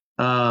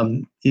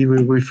 He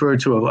referred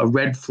to a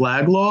red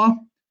flag law,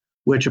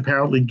 which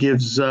apparently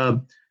gives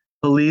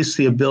police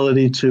the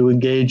ability to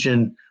engage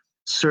in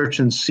search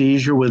and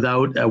seizure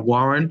without a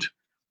warrant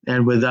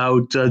and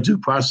without due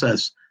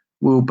process,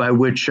 by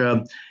which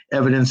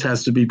evidence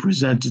has to be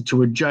presented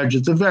to a judge.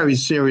 It's a very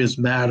serious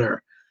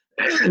matter,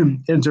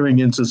 entering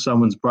into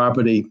someone's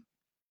property.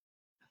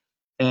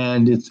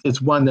 And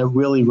it's one that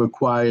really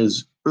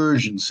requires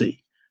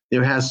urgency.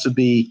 There has to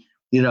be,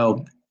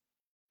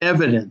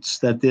 evidence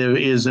that there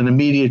is an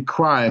immediate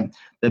crime,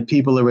 that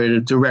people are at a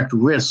direct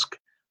risk,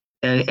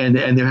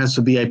 and there has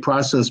to be a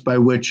process by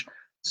which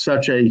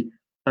such a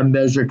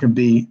measure can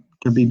be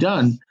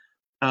done.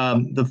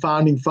 The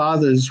founding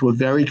fathers were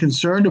very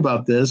concerned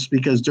about this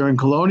because during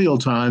colonial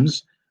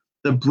times,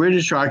 the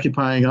British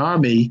occupying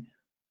army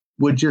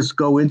would just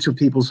go into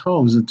people's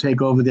homes and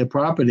take over their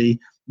property,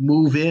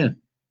 move in,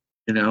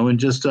 and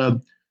just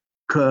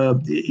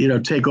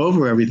take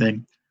over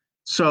everything.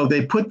 So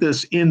they put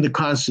this in the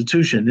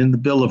Constitution, in the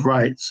Bill of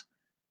Rights.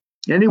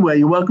 Anyway,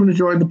 you're welcome to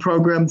join the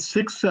program.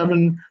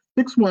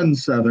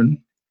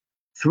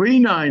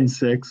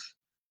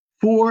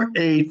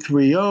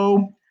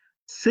 617-396-4830.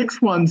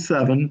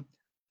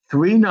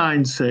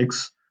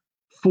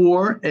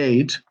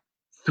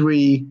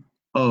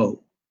 617-396-4830.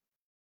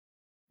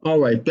 All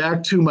right,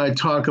 back to my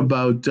talk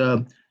about,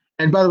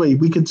 and by the way,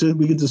 we could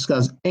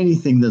discuss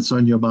anything that's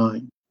on your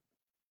mind.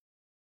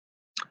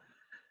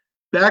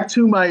 Back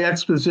to my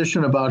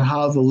exposition about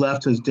how the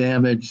left has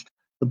damaged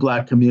the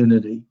Black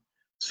community.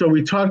 So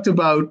we talked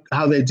about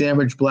how they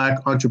damaged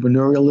Black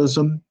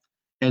entrepreneurialism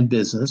and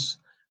business.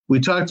 We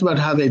talked about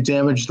how they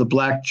damaged the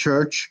Black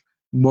church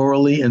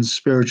morally and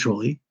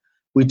spiritually.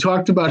 We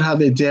talked about how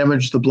they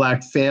damaged the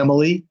Black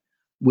family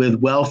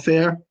with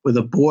welfare, with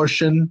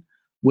abortion,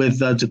 with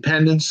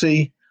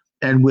dependency,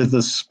 and with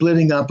the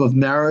splitting up of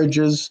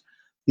marriages.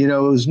 It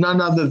was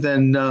none other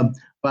than,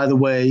 by the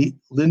way,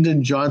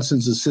 Lyndon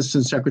Johnson's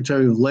Assistant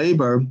Secretary of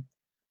Labor,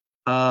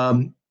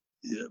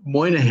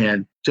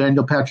 Moynihan,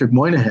 Daniel Patrick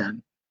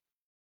Moynihan,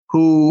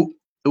 who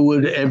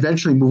would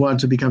eventually move on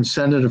to become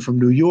senator from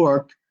New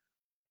York,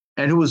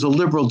 and who was a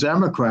liberal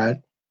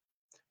Democrat,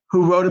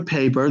 who wrote a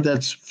paper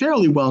that's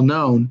fairly well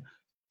known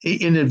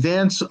in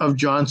advance of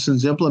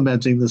Johnson's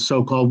implementing the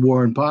so-called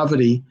war on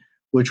poverty,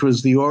 which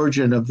was the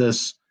origin of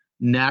this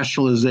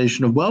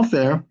nationalization of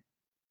welfare.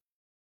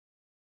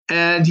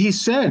 And he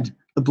said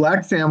the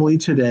Black family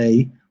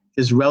today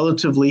is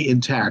relatively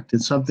intact.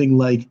 It's something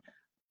like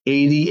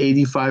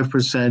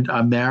 85%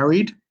 are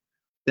married,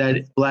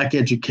 that Black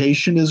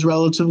education is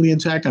relatively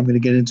intact. I'm going to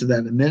get into that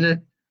in a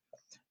minute.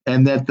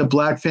 And that the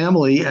Black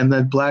family and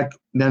that Black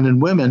men and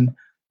women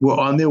were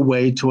on their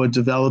way toward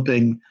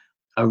developing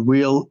a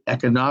real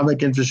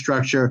economic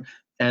infrastructure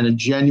and a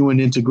genuine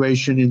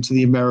integration into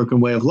the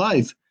American way of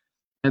life.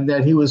 And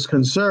that he was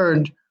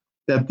concerned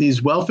that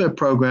these welfare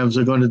programs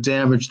are going to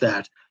damage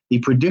that. He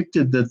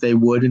predicted that they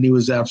would, and he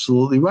was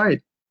absolutely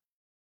right.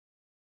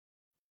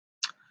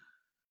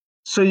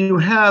 So you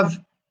have,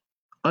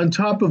 on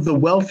top of the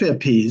welfare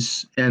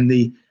piece and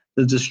the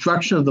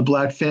destruction of the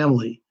Black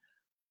family,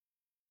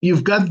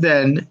 you've got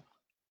then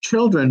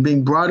children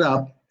being brought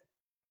up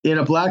in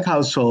a Black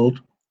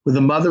household where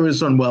the mother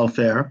is on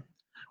welfare,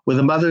 where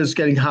the mother is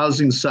getting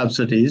housing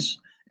subsidies.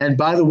 And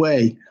by the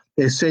way,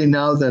 they say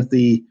now that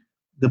the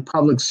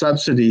public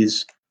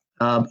subsidies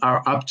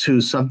are up to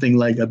something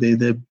like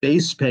the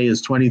base pay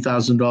is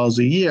 $20,000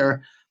 a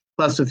year.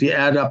 Plus, if you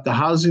add up the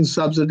housing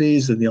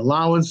subsidies and the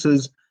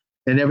allowances,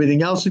 and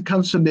everything else, it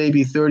comes to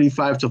maybe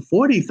 $35,000 to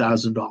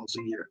 $40,000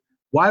 a year.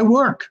 Why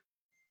work,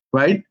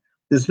 right?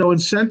 There's no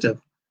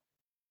incentive.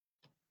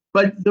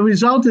 But the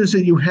result is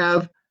that you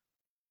have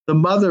the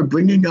mother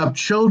bringing up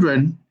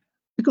children,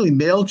 particularly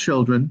male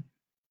children,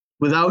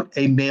 without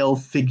a male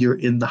figure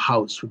in the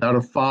house, without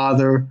a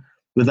father,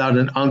 without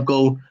an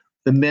uncle.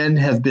 The men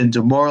have been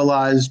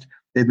demoralized.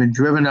 They've been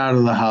driven out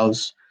of the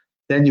house.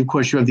 Then, of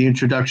course, you have the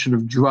introduction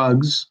of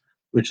drugs,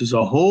 which is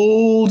a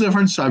whole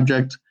different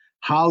subject.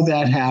 How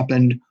that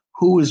happened,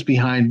 who is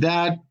behind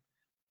that,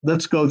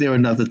 let's go there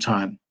another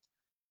time.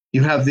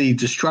 You have the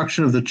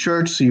destruction of the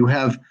church, so you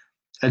have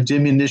a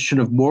diminution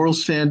of moral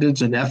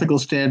standards and ethical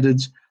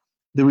standards.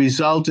 The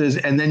result is,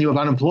 and then you have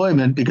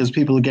unemployment because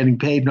people are getting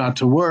paid not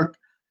to work.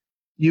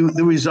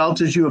 The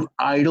result is you have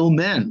idle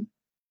men.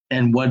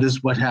 And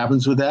what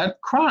happens with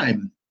that?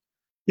 Crime.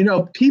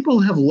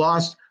 People have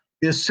lost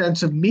their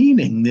sense of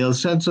meaning, their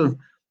sense of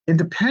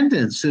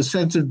independence, their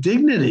sense of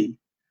dignity,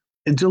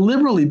 and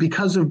deliberately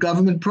because of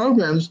government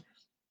programs.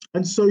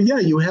 And so,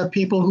 you have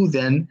people who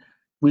then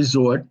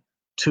resort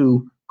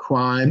to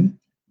crime,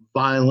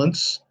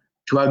 violence,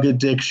 drug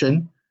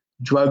addiction,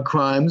 drug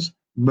crimes,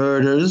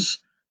 murders,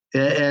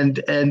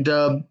 and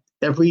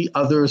every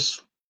other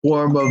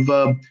form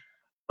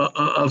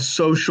of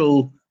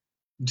social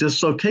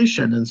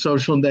dislocation and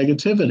social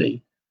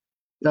negativity.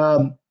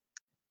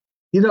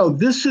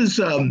 This is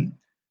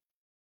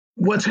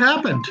what's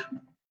happened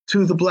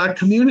to the Black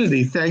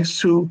community thanks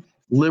to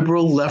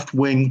liberal,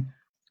 left-wing,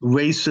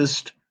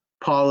 racist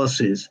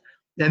policies.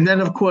 And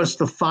then, of course,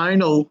 the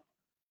final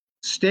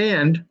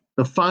stand,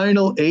 the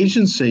final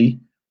agency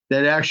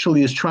that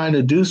actually is trying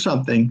to do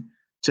something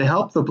to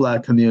help the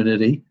Black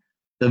community,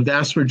 the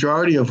vast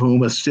majority of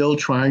whom are still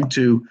trying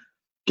to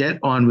get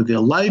on with their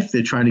life.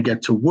 They're trying to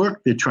get to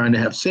work. They're trying to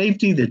have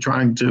safety. They're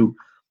trying to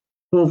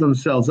pull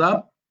themselves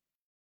up,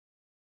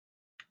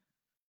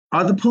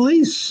 are the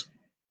police.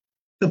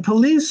 The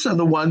police are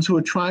the ones who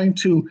are trying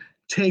to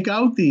take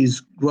out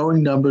these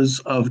growing numbers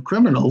of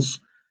criminals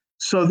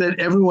so that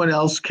everyone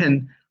else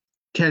can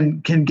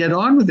get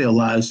on with their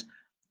lives.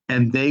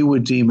 And they were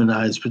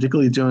demonized,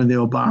 particularly during the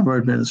Obama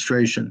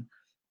administration,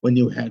 when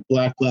you had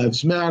Black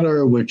Lives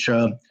Matter, which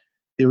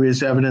there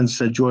is evidence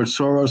that George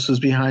Soros is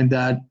behind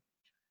that,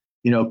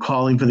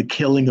 calling for the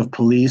killing of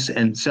police,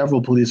 and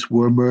several police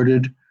were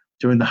murdered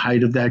during the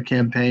height of that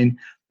campaign.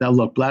 Now,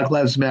 look, Black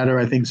Lives Matter,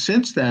 I think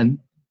since then,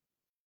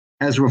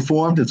 has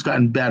reformed. It's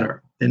gotten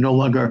better. They're no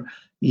longer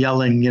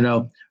yelling,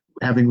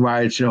 having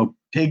riots,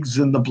 pigs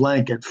in the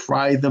blanket,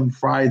 fry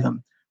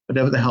them,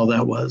 whatever the hell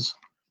that was.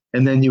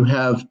 And then you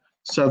have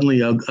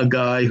suddenly a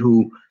guy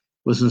who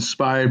was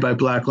inspired by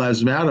Black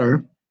Lives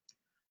Matter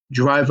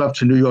drive up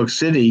to New York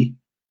City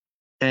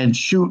and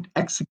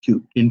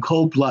execute in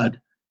cold blood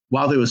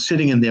while they were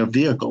sitting in their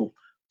vehicle.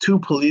 2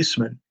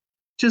 policemen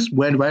just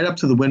went right up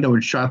to the window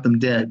and shot them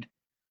dead,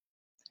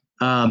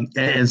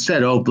 and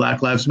said, "Oh,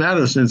 Black Lives Matter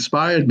has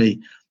inspired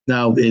me."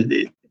 Now,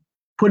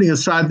 putting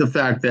aside the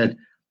fact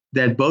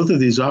that both of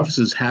these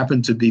officers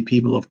happened to be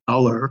people of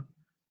color,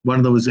 one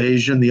of them was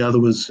Asian, the other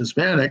was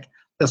Hispanic,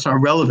 that's not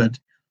relevant.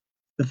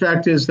 The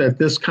fact is that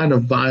this kind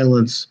of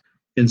violence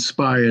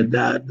inspired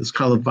that, this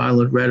kind of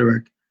violent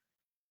rhetoric.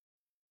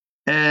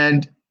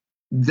 And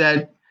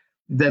that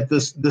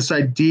this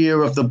idea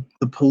of the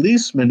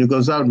policeman who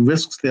goes out and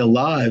risks their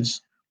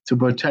lives to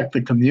protect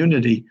the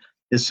community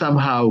is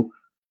somehow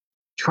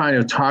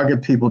trying to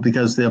target people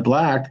because they're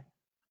Black.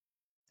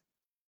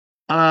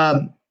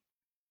 I'm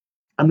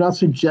not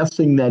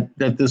suggesting that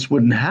this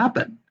wouldn't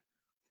happen,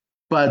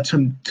 but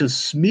to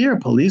smear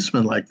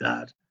policemen like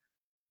that,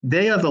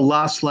 they are the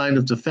last line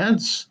of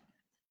defense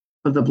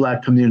for the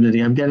Black community.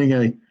 I'm getting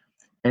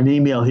an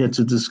email here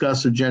to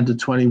discuss Agenda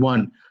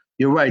 21.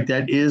 You're right,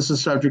 that is a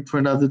subject for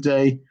another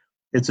day.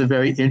 It's a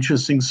very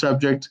interesting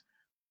subject.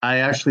 I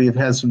actually have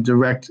had some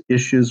direct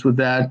issues with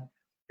that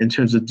in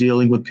terms of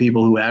dealing with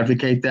people who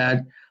advocate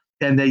that.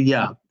 And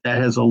that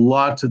has a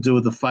lot to do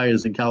with the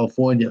fires in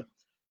California.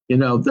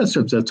 Let's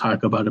just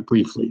talk about it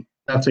briefly.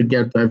 Not to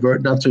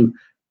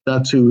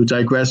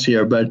digress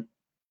here, but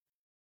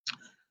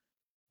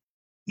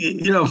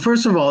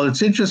first of all,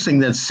 it's interesting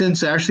that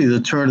since actually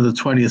the turn of the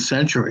 20th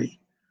century,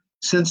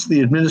 since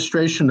the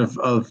administration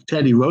of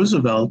Teddy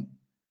Roosevelt,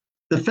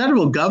 the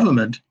federal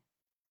government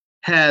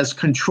has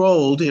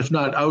controlled, if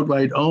not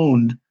outright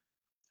owned,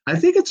 I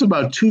think it's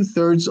about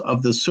 2/3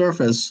 of the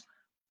surface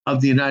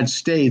of the United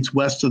States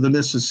west of the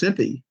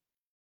Mississippi,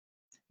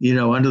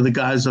 under the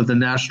guise of the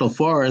National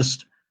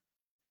Forest,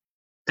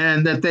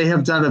 and that they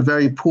have done a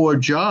very poor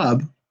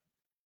job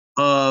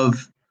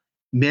of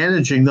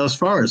managing those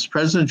forests.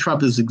 President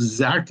Trump is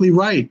exactly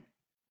right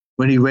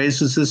when he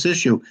raises this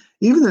issue.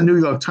 Even the New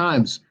York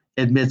Times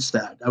admits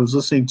that. I was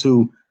listening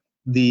to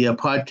the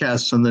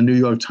podcast on the New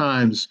York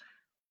Times.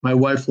 My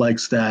wife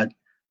likes that,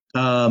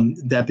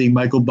 that being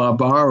Michael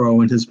Barbaro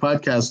in his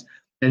podcast,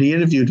 and he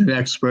interviewed an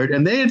expert,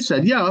 and they had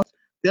said, yeah,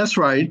 that's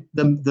right.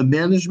 The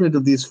management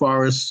of these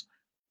forests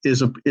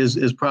is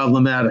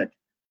problematic.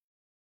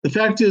 The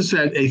fact is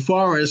that a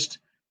forest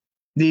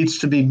needs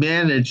to be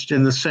managed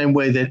in the same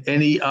way that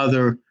any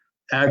other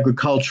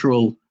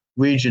agricultural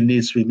region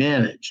needs to be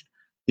managed.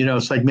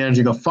 It's like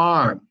managing a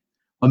farm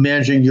or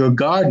managing your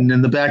garden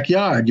in the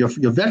backyard, your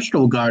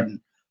vegetable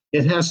garden.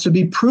 It has to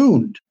be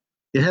pruned.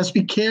 It has to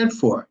be cared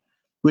for,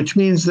 which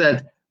means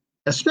that,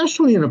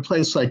 especially in a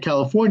place like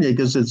California,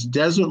 because it's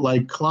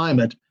desert-like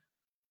climate,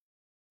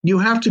 you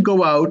have to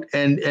go out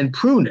and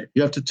prune it.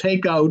 You have to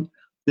take out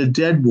the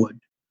dead wood.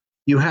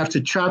 You have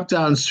to chop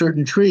down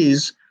certain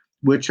trees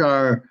which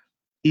are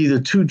either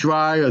too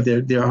dry or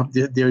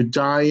they're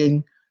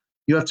dying.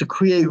 You have to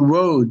create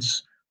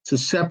roads to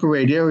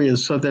separate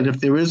areas so that if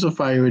there is a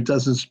fire, it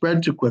doesn't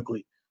spread too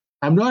quickly.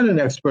 I'm not an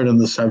expert on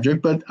the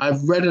subject, but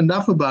I've read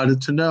enough about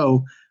it to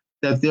know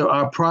that there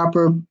are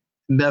proper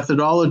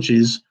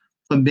methodologies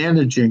for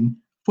managing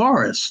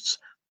forests,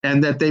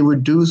 and that they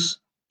reduce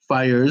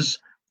fires,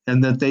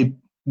 and that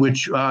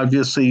which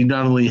obviously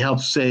not only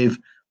helps save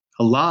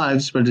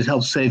lives, but it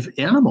helps save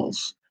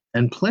animals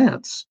and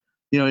plants.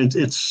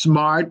 It's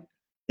smart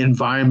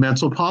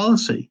environmental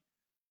policy,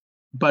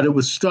 but it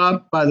was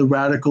stopped by the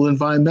radical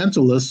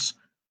environmentalists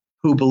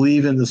who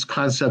believe in this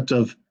concept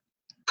of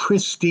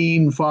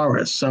pristine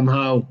forests,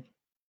 somehow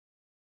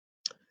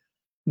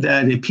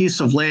that a piece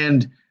of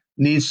land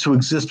needs to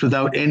exist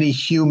without any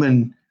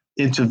human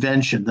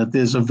intervention, that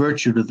there's a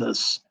virtue to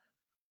this,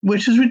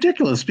 which is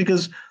ridiculous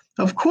because,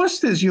 of course,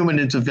 there's human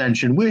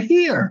intervention. We're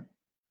here.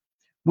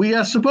 We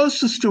are supposed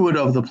to steward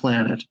over the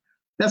planet.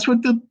 That's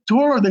what the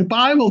Torah, the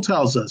Bible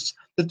tells us.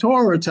 The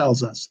Torah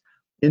tells us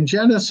in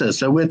Genesis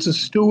that we're to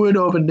steward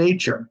over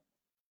nature.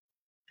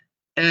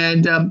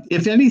 And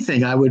if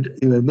anything, I would,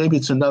 maybe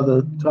it's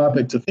another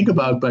topic to think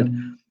about, but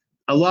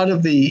a lot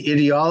of the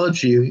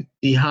ideology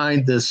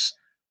behind this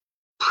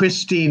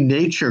pristine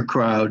nature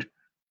crowd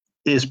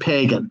is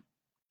pagan.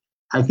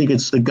 I think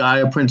it's the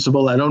Gaia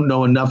principle. I don't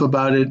know enough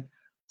about it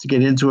to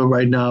get into it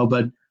right now,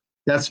 but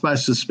that's my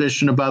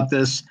suspicion about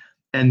this.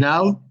 And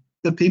now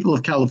the people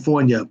of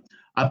California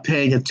are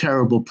paying a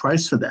terrible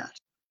price for that.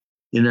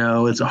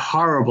 It's a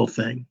horrible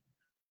thing.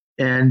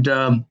 And,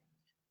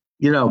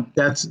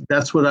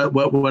 that's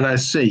what I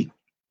see.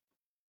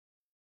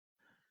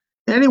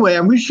 Anyway,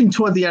 I'm reaching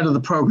toward the end of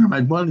the program.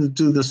 I wanted to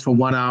do this for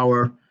 1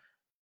 hour,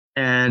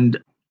 and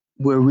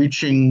we're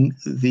reaching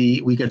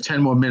we got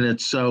 10 more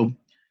minutes. So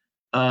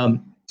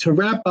to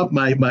wrap up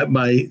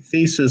my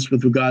thesis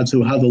with regards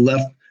to how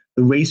the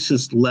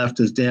racist left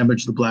has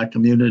damaged the Black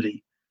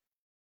community.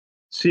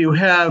 So you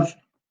have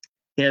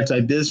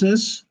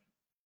anti-business,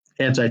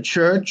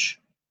 anti-church,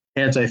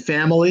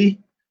 anti-family,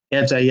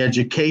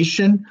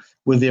 anti-education,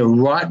 with their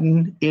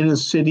rotten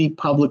inner-city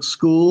public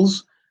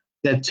schools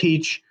that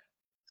teach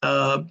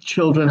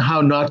children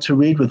how not to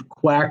read with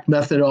quack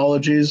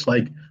methodologies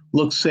like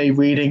look-say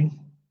reading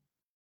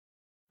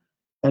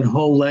and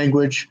whole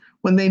language,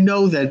 when they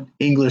know that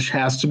English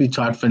has to be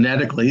taught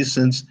phonetically,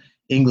 since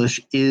English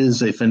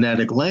is a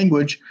phonetic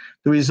language.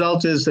 The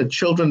result is that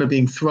children are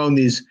being thrown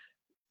these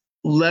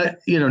taught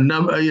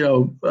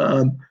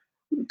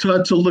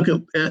to look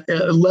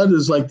at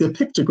letters like they're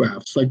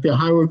pictographs, like they're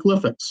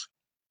hieroglyphics.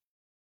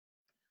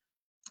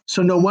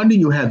 So no wonder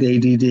you have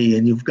ADD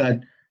and you've got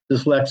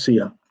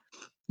dyslexia.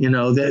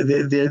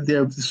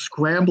 They're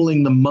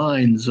scrambling the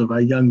minds of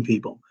our young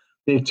people.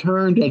 They've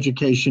turned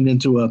education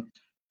into a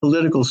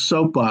political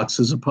soapbox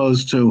as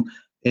opposed to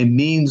a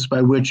means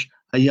by which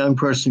a young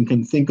person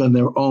can think on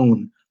their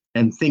own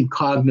and think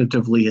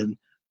cognitively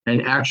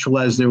and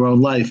actualize their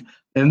own life.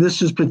 And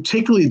this is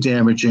particularly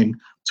damaging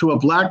to a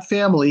Black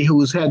family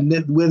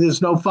where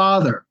there's no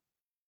father,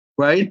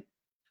 right?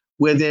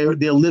 Where they're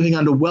living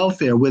under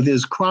welfare, where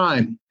there's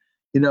crime.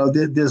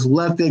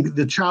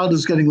 The child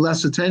is getting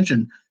less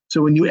attention.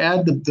 So when you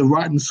add the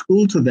rotten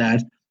school to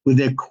that with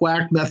their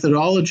quack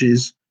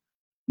methodologies,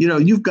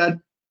 you've got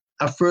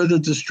a further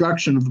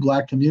destruction of the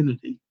Black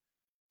community.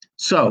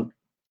 So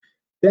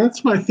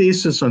that's my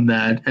thesis on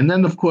that. And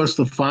then, of course,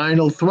 the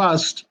final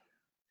thrust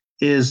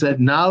is that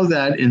now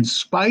that in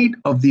spite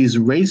of these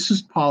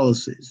racist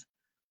policies,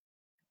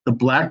 the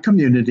Black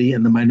community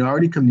and the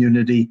minority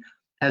community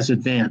has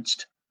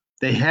advanced.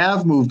 They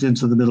have moved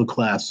into the middle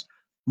class.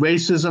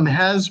 Racism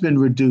has been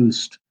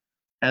reduced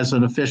as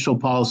an official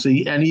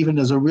policy and even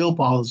as a real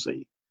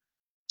policy.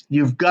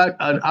 You've got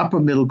an upper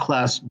middle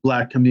class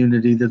Black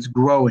community that's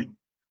growing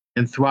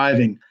and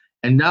thriving.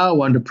 And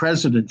now under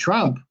President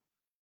Trump,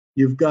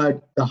 you've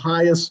got the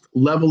highest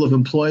level of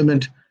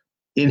employment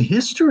in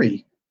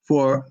history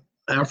for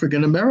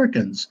African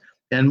Americans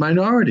and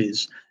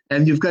minorities.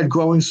 And you've got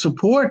growing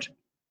support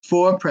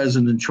for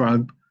President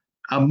Trump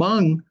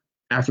among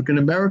African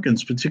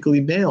Americans,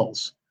 particularly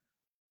males.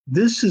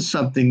 This is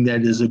something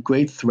that is a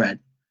great threat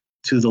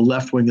to the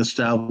left-wing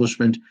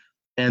establishment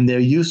and their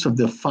use of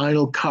the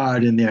final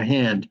card in their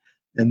hand,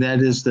 and that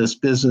is this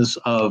business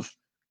of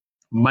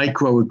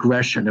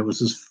microaggression. It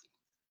was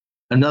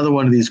another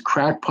one of these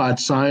crackpot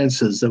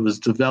sciences that was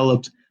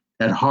developed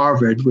at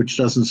Harvard, which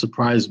doesn't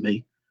surprise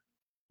me,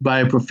 by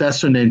a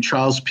professor named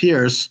Charles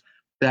Pierce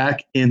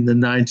back in the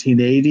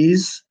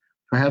 1980s,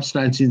 perhaps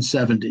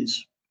 1970s.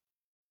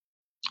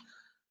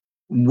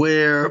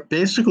 where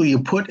basically you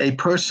put a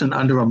person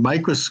under a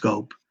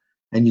microscope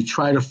and you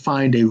try to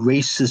find a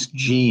racist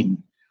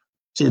gene.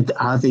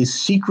 Are they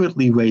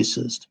secretly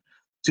racist?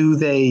 Do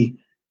they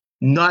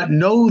not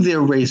know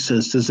they're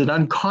racist? Is it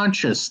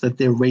unconscious that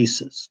they're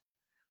racist?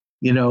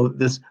 You know,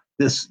 this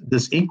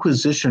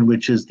Inquisition,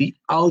 which is the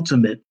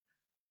ultimate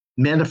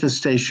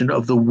manifestation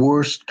of the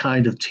worst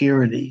kind of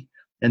tyranny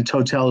and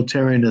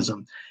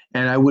totalitarianism.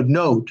 And I would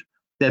note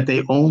that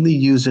they only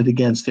use it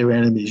against their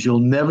enemies. You'll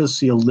never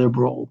see a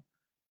liberal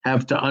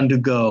have to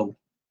undergo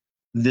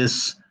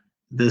this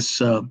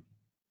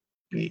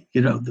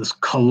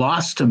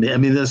colostomy. I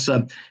mean,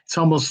 it's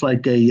almost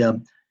like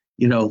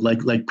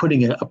like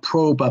putting a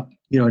probe up,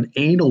 an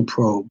anal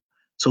probe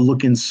to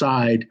look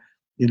inside,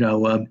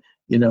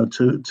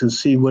 to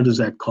see, what is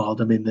that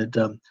called? I mean,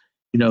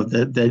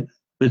 that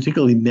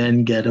particularly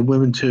men get, and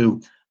women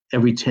too,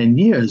 every 10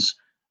 years.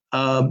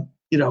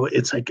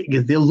 It's like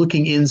they're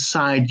looking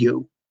inside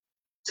you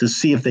to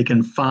see if they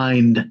can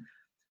find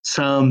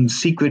some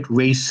secret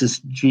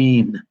racist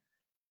gene.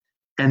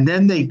 And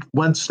then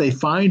once they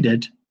find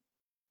it,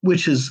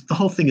 which is, the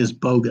whole thing is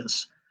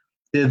bogus,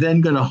 they're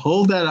then going to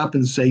hold that up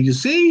and say, you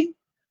see,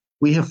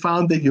 we have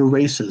found that you're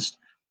racist.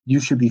 You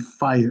should be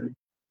fired.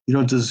 You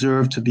don't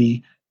deserve to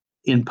be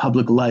in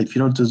public life.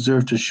 You don't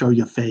deserve to show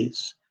your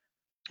face.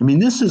 I mean,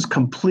 this is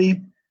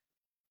complete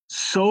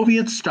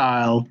Soviet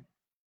style,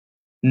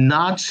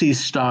 Nazi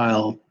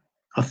style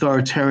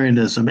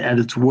authoritarianism at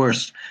its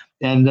worst.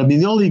 And I mean,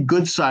 the only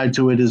good side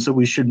to it is that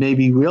we should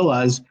maybe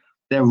realize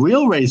that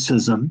real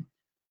racism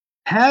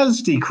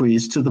has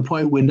decreased to the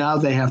point where now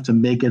they have to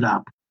make it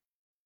up.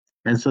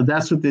 And so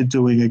that's what they're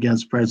doing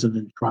against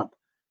President Trump.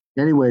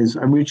 Anyways,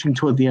 I'm reaching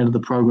toward the end of the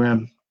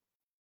program.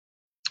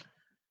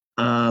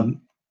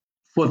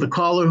 For the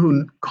caller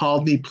who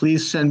called me,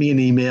 please send me an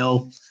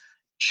email,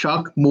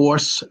 Chuck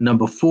Morse,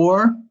 number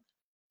 4,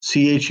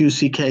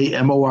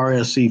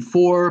 ChuckMorse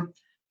 4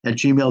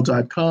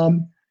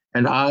 @gmail.com,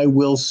 and I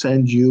will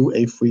send you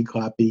a free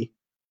copy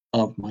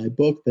of my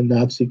book, The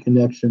Nazi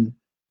Connection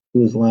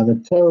to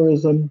Islamic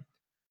Terrorism,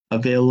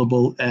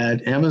 available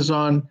at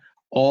Amazon.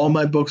 All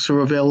my books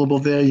are available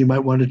there. You might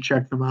want to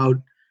check them out.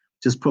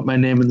 Just put my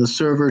name in the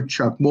server,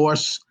 Chuck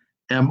Morse,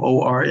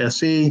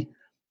 Morse,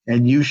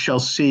 and you shall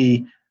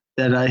see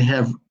that I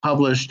have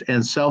published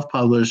and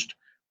self-published,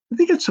 I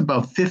think it's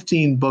about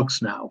 15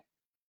 books now.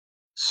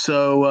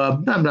 So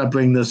I'm not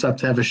bringing this up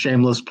to have a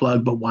shameless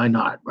plug, but why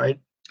not, right?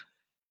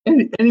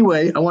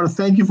 Anyway, I want to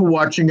thank you for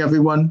watching,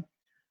 everyone.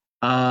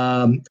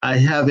 I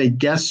have a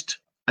guest,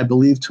 I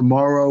believe,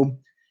 tomorrow.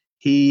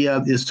 He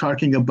is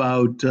talking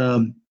about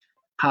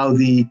how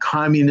the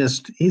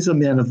he's a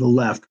man of the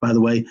left, by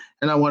the way,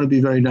 and I want to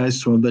be very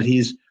nice to him, but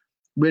he's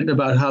written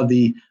about how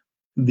the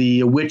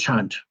witch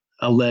hunt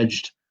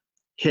alleged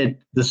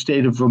hit the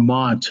state of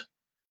Vermont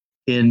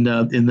in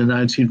the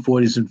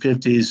 1940s and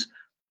 50s,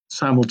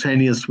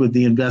 simultaneous with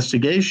the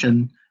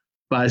investigation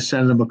by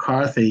Senator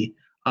McCarthy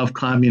of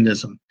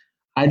communism.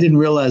 I didn't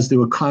realize there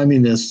were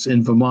communists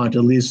in Vermont,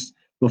 at least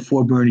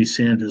before Bernie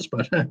Sanders.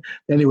 But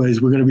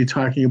anyways, we're going to be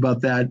talking about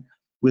that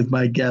with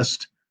my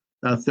guest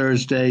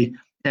Thursday.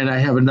 And I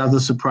have another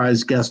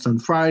surprise guest on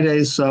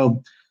Friday.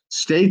 So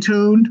stay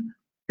tuned.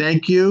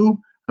 Thank you.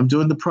 I'm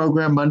doing the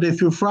program Monday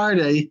through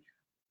Friday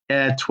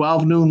at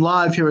 12 noon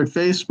live here at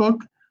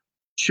Facebook.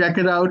 Check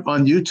it out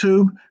on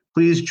YouTube.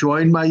 Please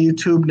join my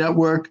YouTube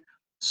network.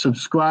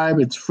 Subscribe.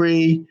 It's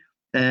free.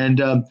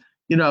 And,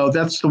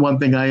 that's the one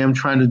thing I am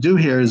trying to do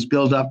here is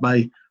build up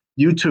my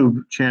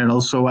YouTube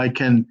channel so I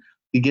can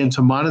begin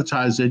to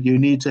monetize it. You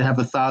need to have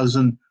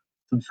 1,000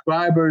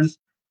 subscribers.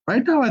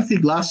 Right now, I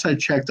think last I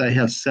checked, I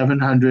have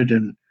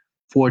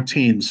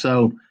 714.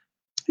 So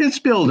it's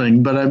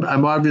building, but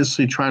I'm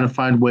obviously trying to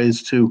find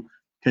ways to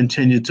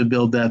continue to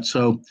build that.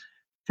 So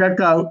check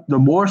out the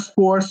Morse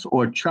Force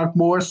or Chuck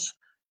Morse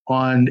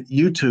on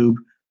YouTube,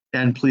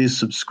 and please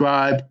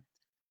subscribe.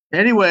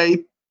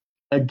 Anyway,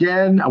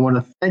 again, I want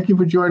to thank you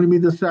for joining me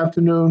this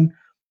afternoon.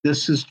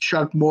 This is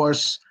Chuck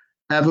Morse.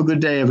 Have a good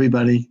day,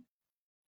 everybody.